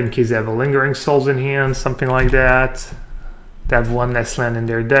red in case they have a Lingering Souls in hand, something like that. They have 1 less land in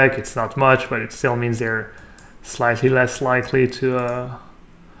their deck. It's not much, but it still means they're slightly less likely to... Alright,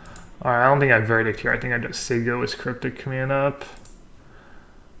 I don't think I Verdict here. I think I just say go with Cryptic Command up.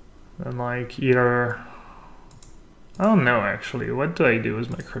 And like either... I don't know actually. What do I do with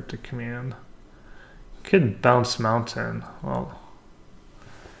my Cryptic Command? Could bounce Mountain. Well,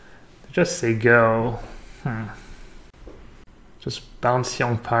 just say go. Just bounce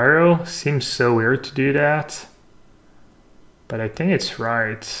Young Pyro. Seems so weird to do that. But I think it's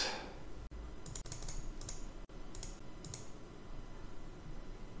right.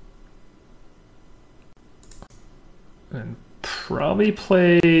 And probably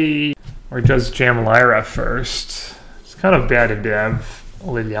play... Or just jam Lyra first. It's kind of bad if they have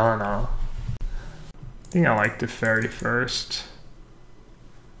Liliana. I think I like the Fairy first.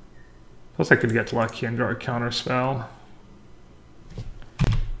 Plus I could get lucky and draw a counter spell.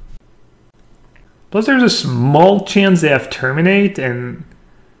 Plus there's a small chance they have Terminate and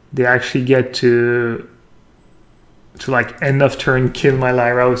they actually get to like end of turn kill my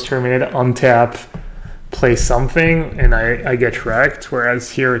Lyra with Terminate, untap, play something, and I get wrecked,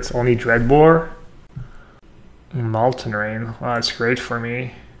 whereas here it's only Dreadbore. Molten Rain, wow, that's great for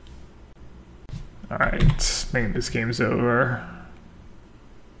me. Alright, I think this game's over.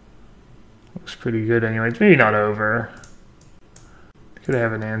 Looks pretty good anyways. Maybe not over. Could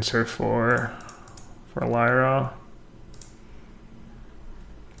have an answer for Lyra.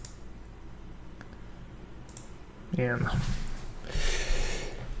 Man.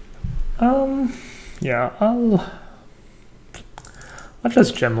 Yeah, I'll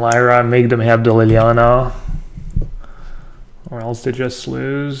just gem Lyra and make them have the Liliana. Or else they just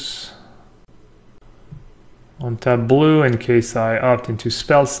lose. On tap blue in case I opt into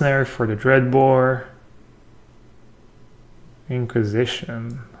Spell Snare for the Dreadbore.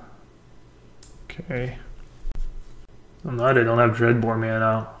 Inquisition. Okay. Oh no, they don't have Dreadbore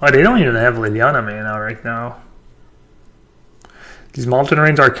mana. Oh, they don't even have Liliana mana right now. These Molten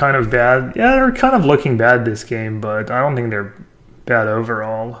Rains are kind of bad. Yeah, they're kind of looking bad this game, but I don't think they're bad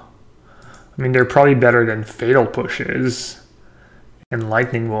overall. I mean, they're probably better than Fatal Pushes and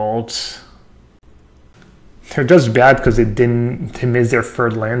Lightning Bolts. They're just bad because they missed their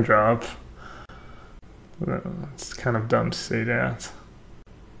third land drop. It's kind of dumb to say that.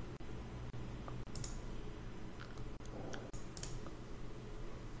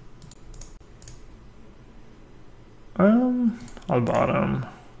 I'll bottom.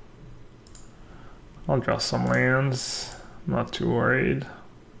 I'll draw some lands. I'm not too worried.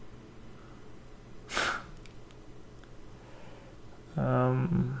 I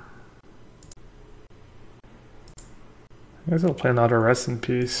guess I'll play another Rest in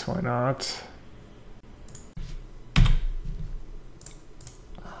Peace. Why not?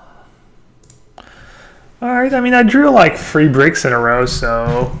 Alright, I mean, I drew like 3 bricks in a row,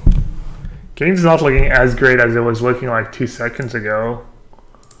 so game's not looking as great as it was looking like 2 seconds ago.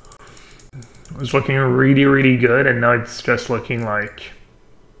 It was looking really, really good, and now it's just looking like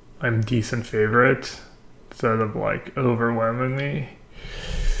I'm decent favorite instead of like overwhelming me.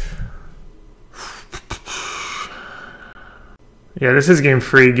 Yeah, this is game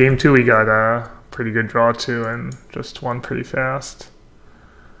 3. Game 2 we got a pretty good draw too, and just won pretty fast.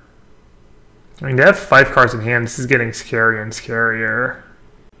 I mean, they have 5 cards in hand. This is getting scarier and scarier.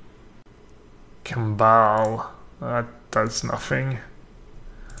 Kambal. That does nothing.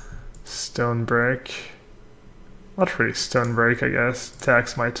 Stone Break. Not really Stone Break, I guess.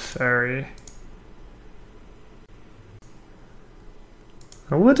 Tax Might Fairy.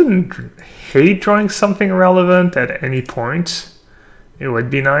 I wouldn't hate drawing something relevant at any point. It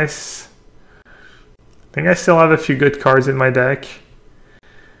would be nice. I think I still have a few good cards in my deck.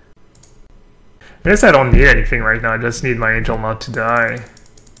 I guess I don't need anything right now, I just need my Angel not to die.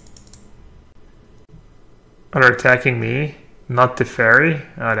 Are they attacking me? Not the fairy?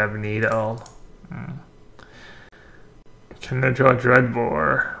 I'd have Needle. Can I draw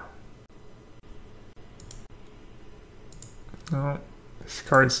Dreadbore? No, these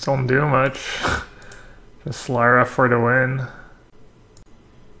cards don't do much. Just Lyra for the win.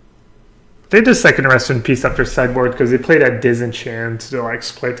 They just second Rest in Peace after sideboard because they played that Disenchant to like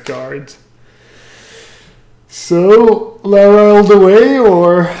split cards. So, Lyra all the way,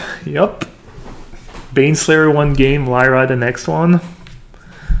 or yep. Baneslayer 1 game, Lyra the next one.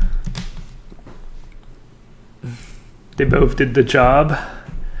 They both did the job.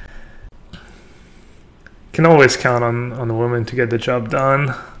 Can always count on the woman to get the job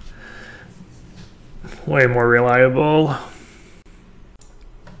done. Way more reliable.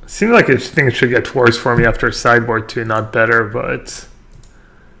 Seems like things should get worse for me after sideboard 2, not better, but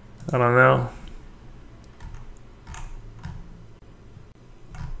I don't know.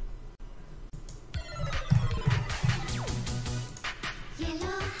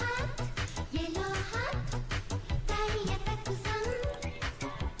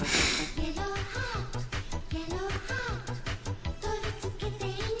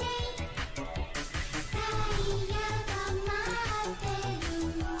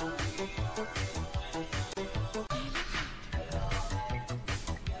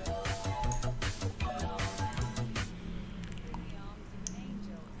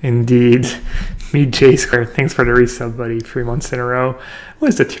 Indeed. Meet J Square. Thanks for the resub, buddy. 3 months in a row. What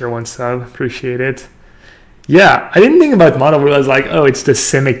is the tier 1 sub? Appreciate it. Yeah, I didn't think about mono blue. I was like, oh, it's the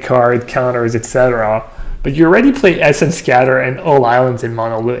Simic card, counters, etc. But you already play Essence Scatter and all islands in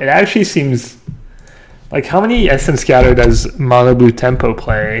mono blue. It actually seems like, how many Essence Scatter does mono blue tempo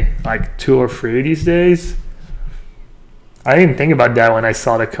play? Like 2 or 3 these days? I didn't think about that when I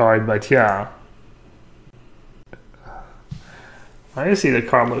saw the card, but yeah. I see the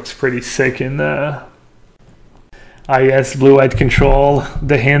card looks pretty sick in the IS blue-white control.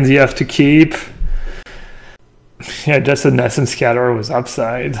 The hands you have to keep. Yeah, just an Essence Scatterer was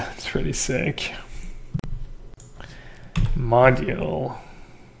upside. It's pretty sick. Module.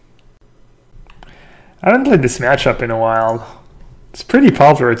 I haven't played this matchup in a while. It's pretty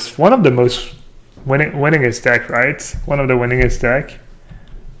popular. It's one of the most winningest deck, right? One of the winningest deck.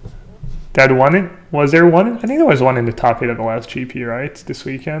 That won it? Was there one? I think there was one in the top 8 of the last GP, right? This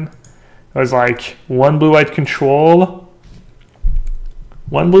weekend. It was like one blue-white control,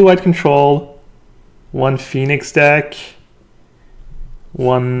 one Phoenix deck,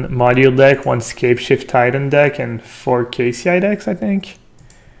 one module deck, one Scapeshift Titan deck, and 4 KCI decks, I think.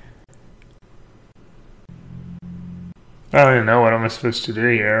 I don't even know what I'm supposed to do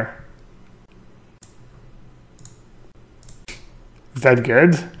here. Is that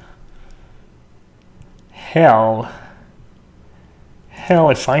good? Hell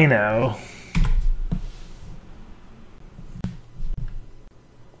if I know.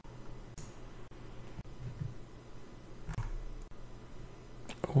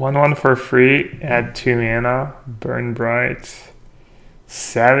 One for free, add 2 mana, Burn Bright,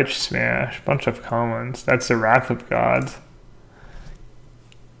 Savage Smash, bunch of commons. That's the Wrath of God.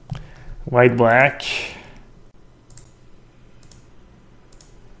 White black.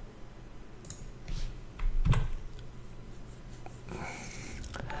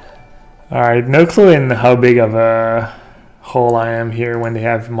 Alright, no clue in how big of a hole I am here when they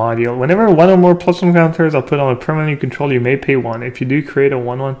have module. Whenever one or more +1 counters are put on a permanent you control, you may pay 1. If you do create a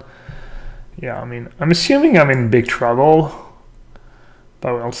 1/1, yeah, I mean, I'm assuming I'm in big trouble,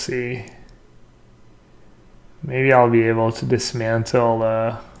 but we'll see. Maybe I'll be able to dismantle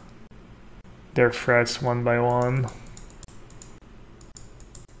their threats one by one.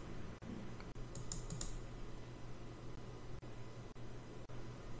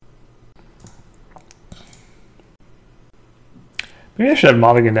 Maybe I should have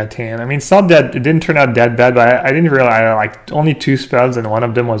mulliganed that hand. I mean, it's not that it didn't turn out that bad, but I didn't realize I had like only 2 spells and one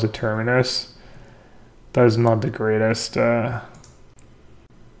of them was a Terminus. That was not the greatest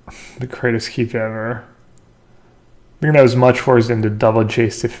keep ever. I think that was much worse than the double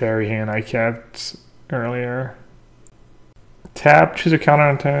Jace Teferi hand I kept earlier. Tap, choose a counter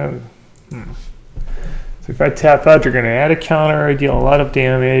on tap. So if I tap out, you're going to add a counter, deal a lot of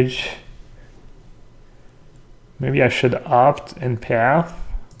damage. Maybe I should opt and path.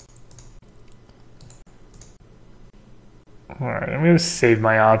 Alright, I'm going to save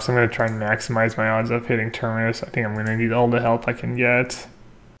my ops. I'm going to try and maximize my odds of hitting Terminus. I think I'm going to need all the help I can get.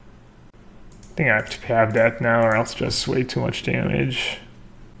 I think I have to have that now or else just way too much damage.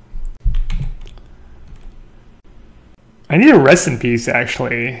 I need a rest in peace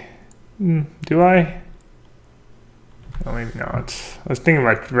actually. Do I? Oh, maybe not. I was thinking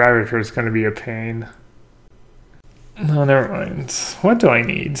like Ravager is going to be a pain. No, never mind. What do I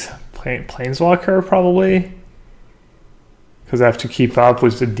need? Planeswalker probably? Because I have to keep up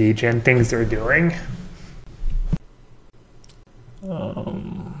with the degen things they're doing.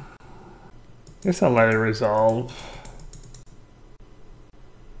 Guess I'll let it resolve.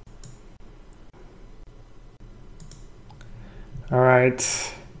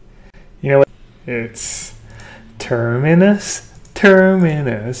 Alright. You know what? It's Terminus.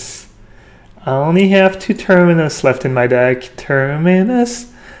 I only have 2 Terminus left in my deck.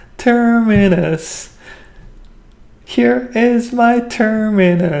 Terminus. Here is my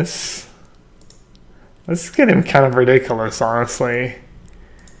Terminus. That's getting kind of ridiculous, honestly.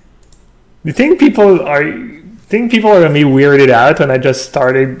 Do you think people are gonna be weirded out when I just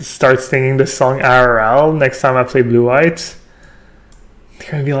start singing the song IRL next time I play Blue White? They're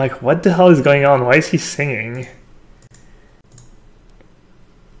gonna be like, what the hell is going on? Why is he singing?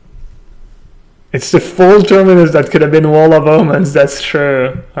 It's the full Terminus that could have been Wall of Omens, that's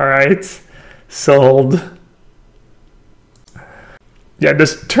true. Alright. Sold. Yeah,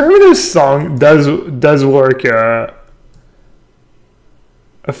 this Terminus song does work a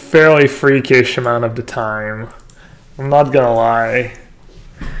fairly freakish amount of the time. I'm not gonna lie.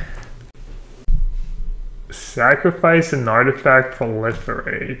 Sacrifice an artifact,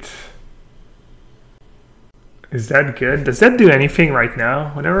 proliferate. Is that good? Does that do anything right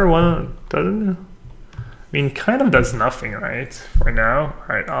now? Whenever one doesn't? I mean, kind of does nothing, right? For now.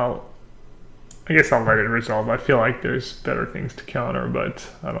 Alright, I guess I'll let it resolve. I feel like there's better things to counter, but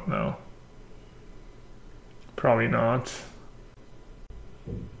I don't know. Probably not.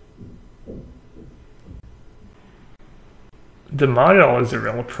 The model is a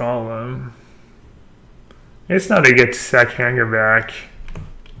real problem. It's not to get Sack Hanger back.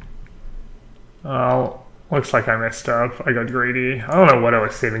 Well, looks like I messed up. I got greedy. I don't know what I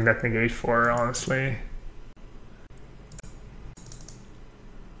was saving that negate for, honestly.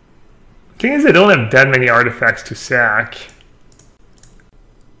 Thing is, I don't have that many artifacts to sack.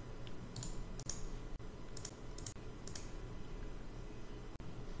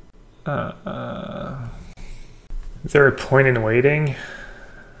 Is there a point in waiting?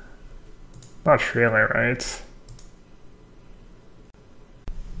 Not really, right?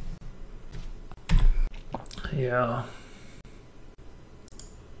 Yeah.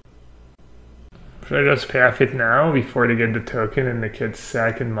 Should I just path it now before they get the token and the kid's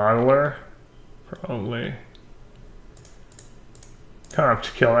second modeler? Probably. Kind of have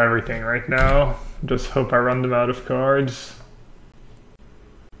to kill everything right now. Just hope I run them out of cards.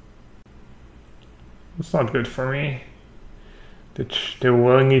 It's not good for me. They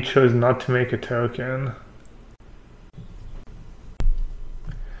willingly chose not to make a token.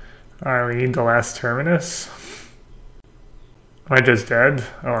 Alright, we need the last terminus. Am I just dead?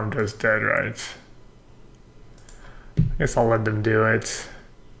 Oh, I'm just dead, right. I guess I'll let them do it.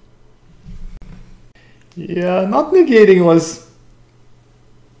 Yeah, not negating was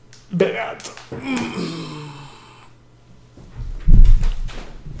bad.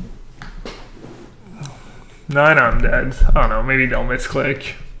 No, I know I'm dead. I don't know, maybe they'll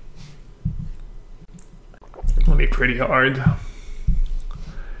misclick. It'll be pretty hard.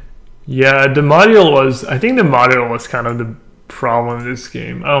 Yeah, the module was, I think the module was kind of the problem in this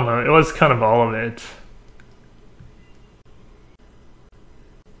game. I don't know, it was kind of all of it.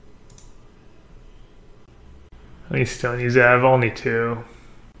 How many stonies I have? Only 2.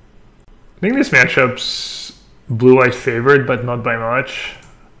 I think this matchup's blue-white favored, but not by much.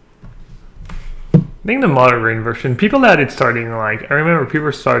 I think the modern green version, people added starting like, I remember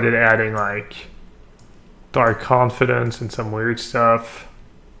people started adding like dark confidence and some weird stuff.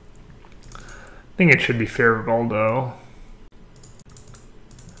 I think it should be favorable though.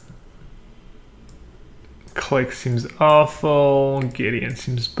 Click seems awful, Gideon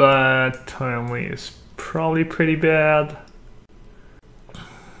seems bad, Timely is probably pretty bad.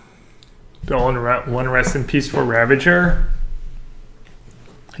 One rest in peace for Ravager.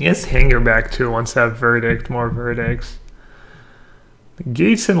 I guess Hangerback too wants to have Verdict, more verdicts. The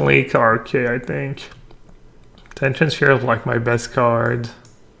Gates and Lake are okay, I think. Tension Sphere is like my best card.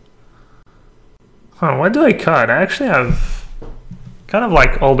 Huh, what do I cut? I actually have kind of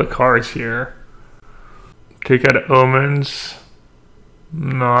like all the cards here. Take out Omens.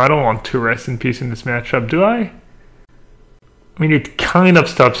 No, I don't want 2 rest in peace in this matchup, do I? I mean, it kind of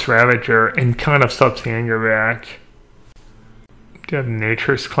stops Ravager and kind of stops Hangerback. Do you have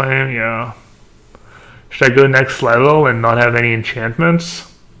Nature's Claim? Yeah. Should I go next level and not have any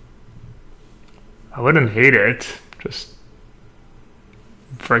enchantments? I wouldn't hate it. Just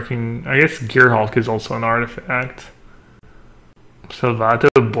freaking... I guess Gearhulk is also an artifact. Salvato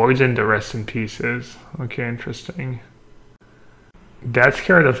boards into Rest in Pieces. Okay, interesting. That's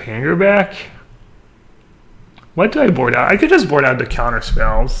scared of Hangerback? What do I board out? I could just board out the counter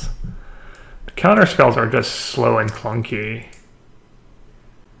spells. The counter spells are just slow and clunky.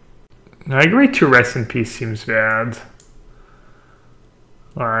 I agree 2 rest in peace seems bad.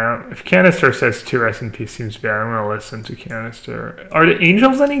 Alright, if Canister says 2 rest in peace seems bad, I'm gonna listen to Canister. Are the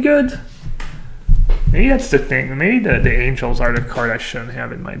Angels any good? Maybe that's the thing. Maybe the Angels are the card I shouldn't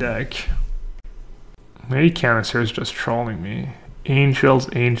have in my deck. Maybe Canister is just trolling me. Angels,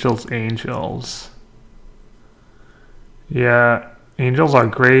 Angels, Angels. Yeah, Angels are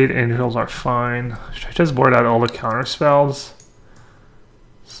great, Angels are fine. Should I just board out all the counter spells?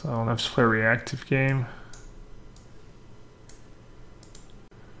 So let's play a reactive game.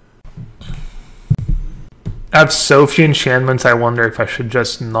 I have so few enchantments, I wonder if I should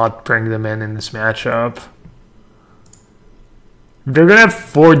just not bring them in this matchup. They're gonna have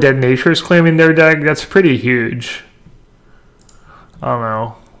 4 Dead Nature's Claim in their deck, that's pretty huge. I don't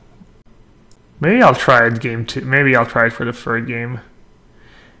know. Maybe I'll try it game 2. Maybe I'll try it for the 3rd game.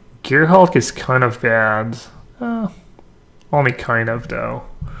 Gearhulk is kind of bad. Only kind of though.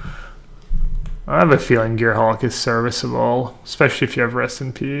 I have a feeling Gearhulk is serviceable, especially if you have Rest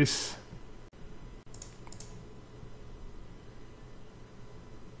in Peace.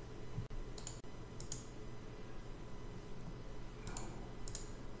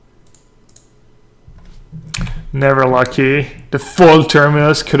 Never lucky. The full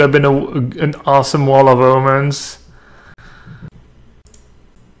terminus could have been an awesome Wall of Omens.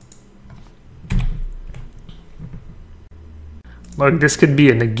 Look, this could be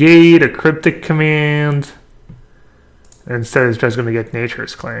a negate, a cryptic command. And instead it's just going to get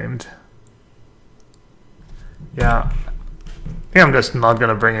Nature's Claimed. Yeah. I think I'm just not going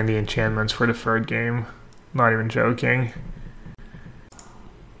to bring in the enchantments for the 3rd game. Not even joking.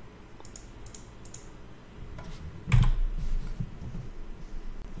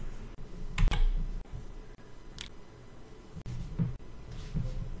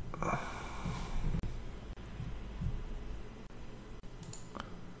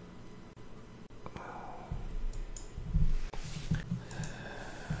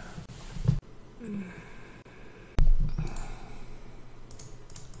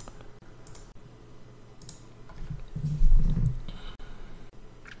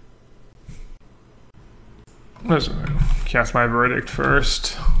 Let's cast my verdict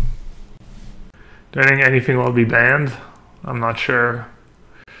first. Do I think anything will be banned? I'm not sure.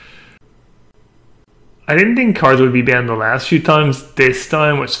 I didn't think cards would be banned the last few times. This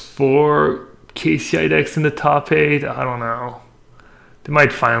time was 4 KCI decks in the top 8. I don't know. They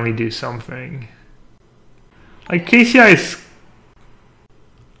might finally do something. Like KCI is,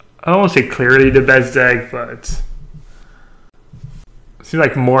 I don't want to say clearly the best deck, but it seems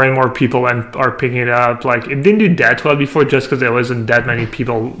like more and more people are picking it up. Like it didn't do that well before just because there wasn't that many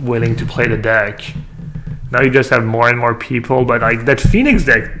people willing to play the deck. Now you just have more and more people, but like that Phoenix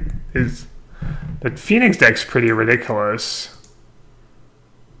deck's pretty ridiculous.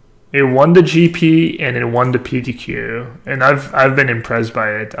 It won the GP and it won the PTQ, and I've been impressed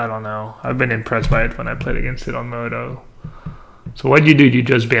by it. I don't know. I've been impressed by it when I played against it on Moto. So what do? You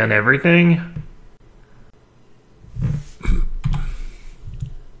just ban everything?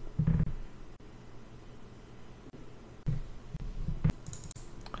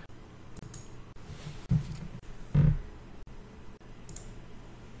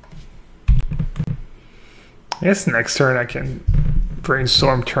 I guess next turn I can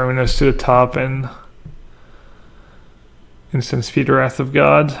brainstorm Terminus to the top and instant speed Wrath of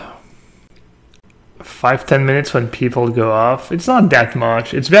God. 5-10 minutes when people go off. It's not that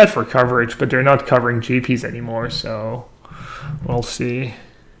much. It's bad for coverage, but they're not covering GPs anymore, so we'll see.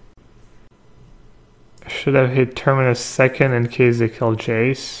 Should have hit Terminus second in case they kill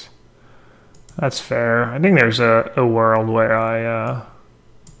Jace. That's fair. I think there's a world where I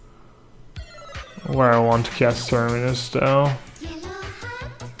want to cast Terminus though.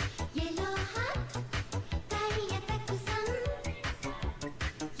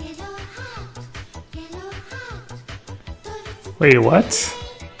 Wait, what?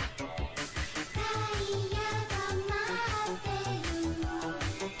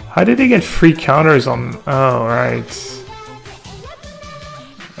 How did they get free counters on? Oh, right.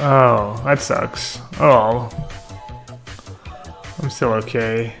 Oh, that sucks. Oh, I'm still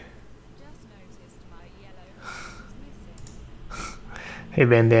okay. Hey,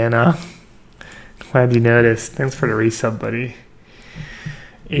 Bandana. Glad you noticed. Thanks for the resub, buddy.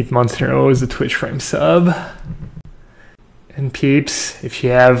 8 months in a row is a Twitch Prime sub. And peeps, if you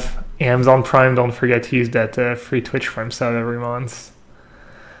have Amazon Prime, don't forget to use that free Twitch Prime sub every month.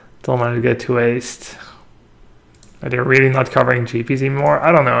 Don't let it get to waste. Are they really not covering GPs anymore?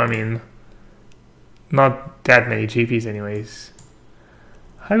 I don't know, I mean, not that many GPs anyways.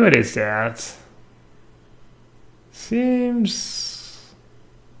 How good is that? Seems...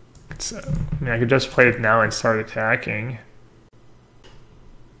 I mean, I could just play it now and start attacking.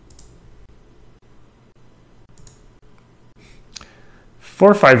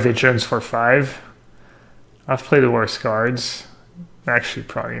 Four or 5 vigilance for 5. I've played the worst cards. Actually,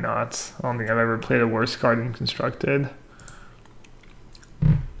 probably not. I don't think I've ever played a worse card in Constructed.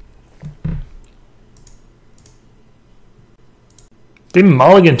 They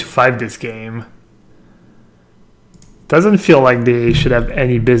mulligan to 5 this game. Doesn't feel like they should have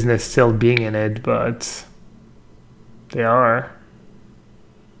any business still being in it, but they are.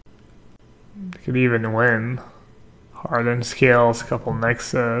 They could even win. Hardened Scales, couple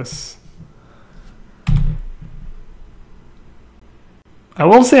Nexus. I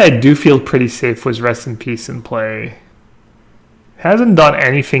will say I do feel pretty safe with Rest in Peace in play. Hasn't done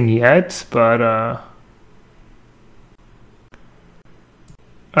anything yet, but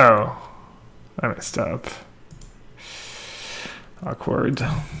oh, I messed up. Awkward.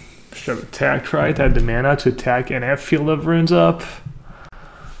 Should have attacked right. I had the mana to attack and have Field of Runes up.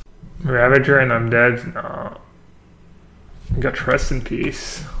 Ravager and I'm dead. No. Got Rest in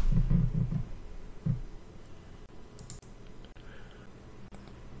Peace.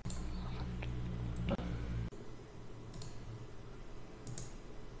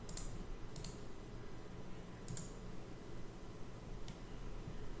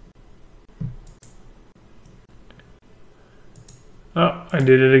 Oh, I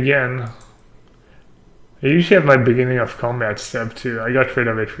did it again. I usually have my beginning of combat step too. I got rid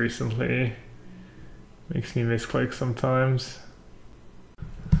of it recently. Makes me misclick sometimes.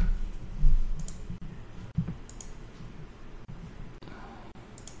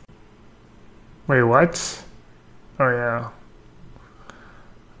 Wait, what? Oh yeah.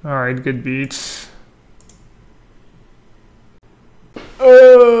 Alright, good beats.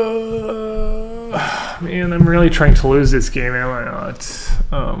 Man, I'm really trying to lose this game, am I not?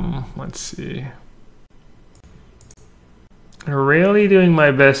 Let's see. Really doing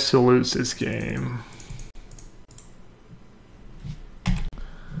my best to lose this game.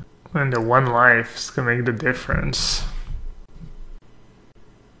 And the 1 life is gonna make the difference.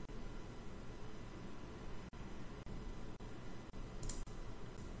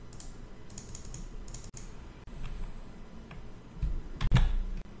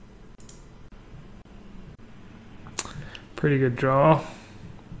 Pretty good draw.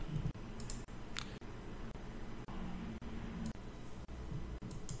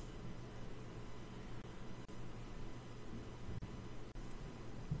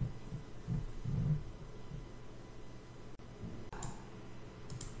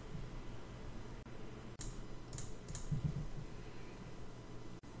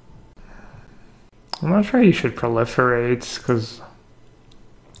 I'm not sure he should proliferate because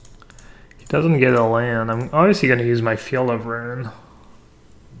he doesn't get a land. I'm obviously going to use my Field of Ruin.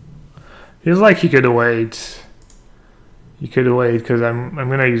 Feels like he could wait. He could wait because I'm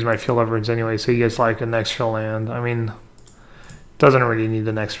going to use my Field of Ruins anyway, so he gets like an extra land. I mean, doesn't really need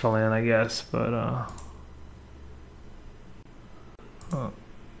an extra land, I guess, but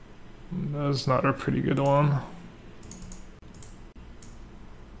that's not a pretty good one.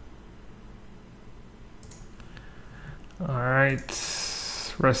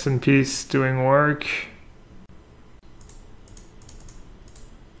 Alright, rest in peace, doing work.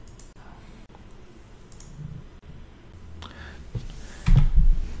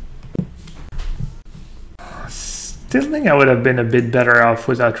 Still think I would have been a bit better off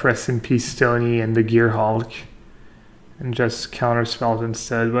without rest in peace Stony and the Gear Hulk and just counter spells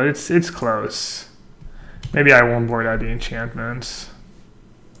instead, but it's close. Maybe I won't board out the enchantments.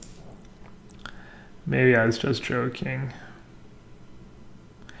 Maybe I was just joking.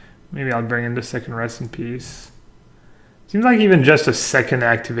 Maybe I'll bring in the second rest in peace. Seems like even just a second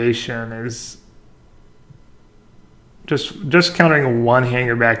activation is just countering one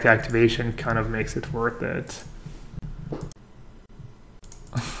hanger back to activation kind of makes it worth it.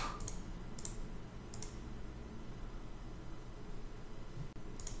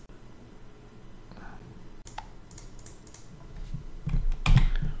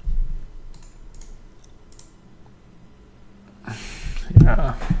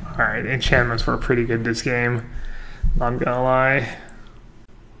 Yeah. Alright, enchantments were pretty good this game. Not gonna lie.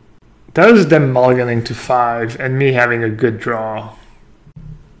 That was them mulliganing to 5 and me having a good draw.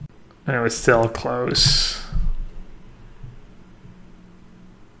 And it was still close.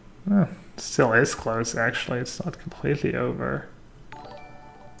 Oh, it still is close actually, it's not completely over.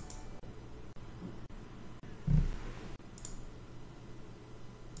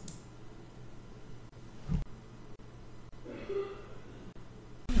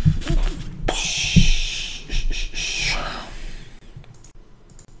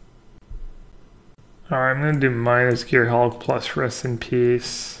 Alright, I'm gonna do minus Gear Hulk plus rest in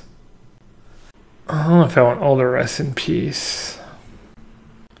peace. I don't know if I want all the rest in peace.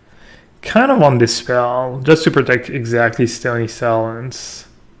 Kind of want Dispel, just to protect exactly Stony Silence.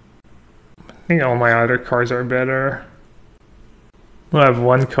 I think all my other cards are better. We'll have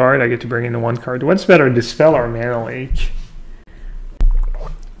one card, I get to bring in the one card. What's better, Dispel or Mana Leak?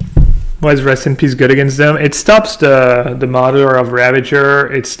 Why is Rest in Peace good against them? It stops the Mother of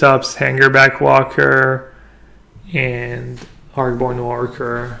Ravager, it stops Hangerback Walker, and Argborn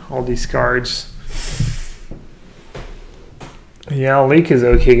Walker, all these cards. Yeah, Leak is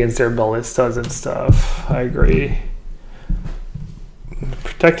okay against their ballistas and stuff, I agree.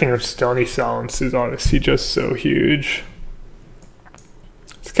 Protecting her Stony Silence is honestly just so huge.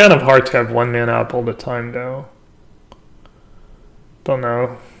 It's kind of hard to have one mana up all the time though. Don't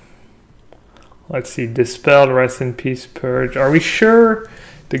know. Let's see, Dispelled, Rest in Peace, Purge. Are we sure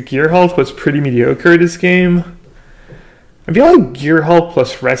the Gear Hulk was pretty mediocre this game? I feel like Gear Hulk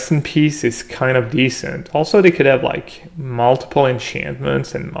plus Rest in Peace is kind of decent. Also, they could have like multiple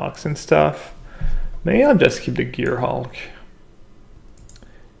enchantments and mocks and stuff. Maybe I'll just keep the Gear Hulk.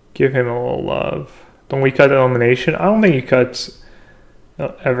 Give him a little love. Don't we cut elimination? I don't think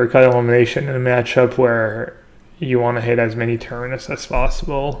you ever cut elimination in a matchup where you want to hit as many turns as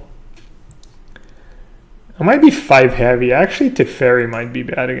possible. I might be 5 heavy. Actually, Teferi might be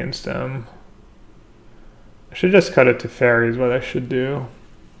bad against them. I should just cut it to Teferi is what I should do.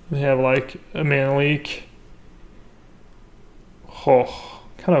 They have like a Mana Leak. Oh,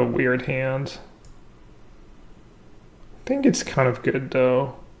 kind of weird hand. I think it's kind of good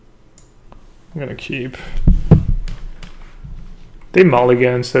though. I'm gonna keep. They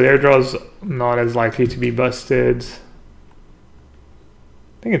mulligan, so their draw's not as likely to be busted. I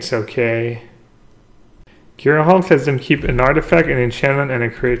think it's okay. Gear Hulk has them keep an artifact, an enchantment, and a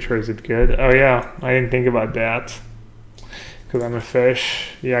creature. Is it good? Oh yeah, I didn't think about that. Because I'm a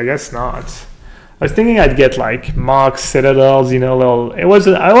fish. Yeah, I guess not. I was thinking I'd get like mocks, citadels, you know, little. I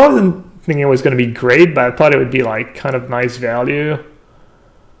wasn't thinking it was going to be great, but I thought it would be like kind of nice value.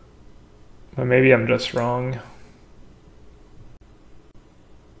 But maybe I'm just wrong.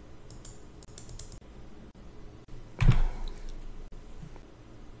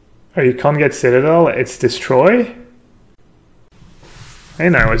 Oh, you can't get Citadel? It's Destroy?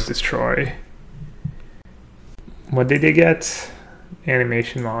 And I was destroy. What did they get?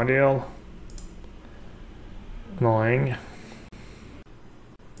 Animation module. Annoying.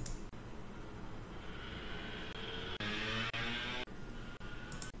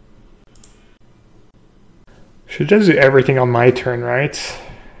 Should just do everything on my turn, right?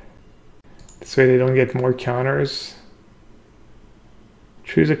 This way they don't get more counters.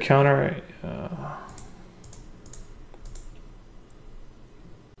 Choose a counter.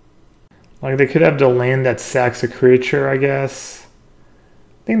 Like they could have the land that sacks a creature, I guess.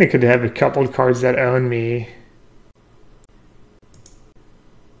 I think they could have a couple of cards that own me.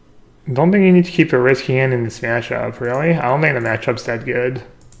 Don't think you need to keep a risky hand in this matchup, really. I don't think the matchup's that good.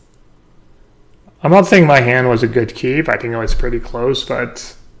 I'm not saying my hand was a good keep. I think it was pretty close,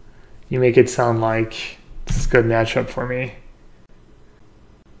 but you make it sound like this is a good matchup for me.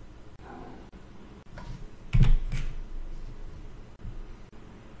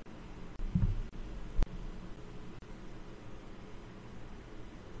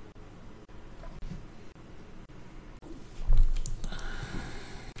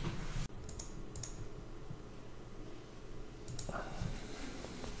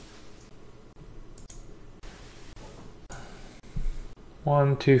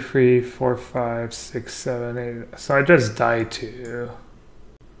 One, two, three, four, five, six, seven, eight. So I just died to.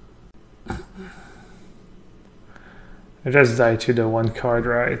 I just died to the one card,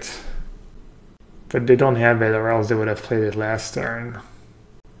 right? But they don't have it, or else they would have played it last turn.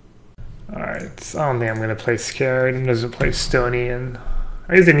 Alright, so I don't think I'm gonna play Scared. I'm just gonna play Stony, and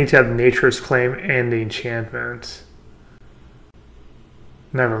I guess they need to have Nature's Claim and the enchantment.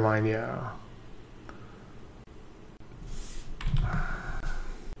 Never mind, yeah.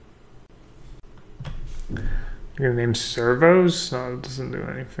 You're gonna name Servos? No, it doesn't do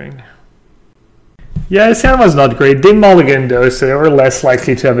anything. Yeah, his hand was not great. They mulliganed though, so they were less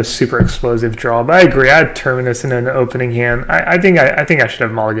likely to have a super explosive draw. But I agree, I had Terminus in an opening hand. I think I should have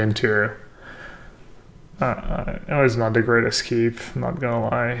mulliganed too. It was not the greatest keep, I'm not gonna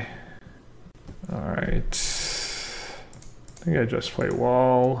lie. Alright. I think I just play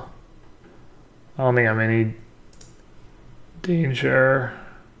Wall. I don't think I'm any danger.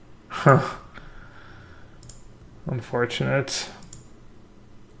 Huh. Unfortunate.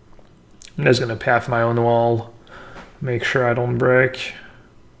 I'm just gonna path my own wall, make sure I don't break.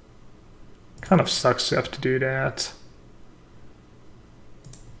 Kind of sucks to have to do that.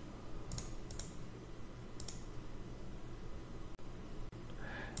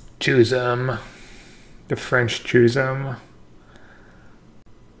 Choose 'em. The French choose 'em.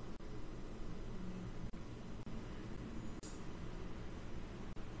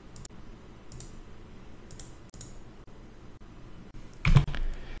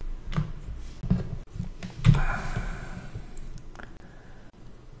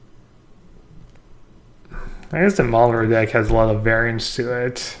 I guess the Mahler deck has a lot of variance to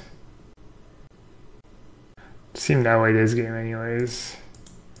it. It seemed that way this game anyways.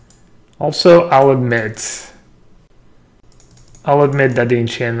 Also, I'll admit that the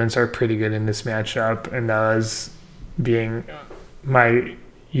enchantments are pretty good in this matchup, and that was being my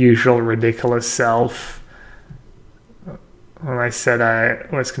usual ridiculous self when I said I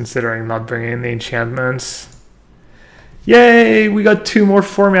was considering not bringing in the enchantments. Yay, we got 2 more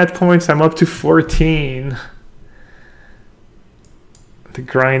format points. I'm up to 14. The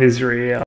grind is real.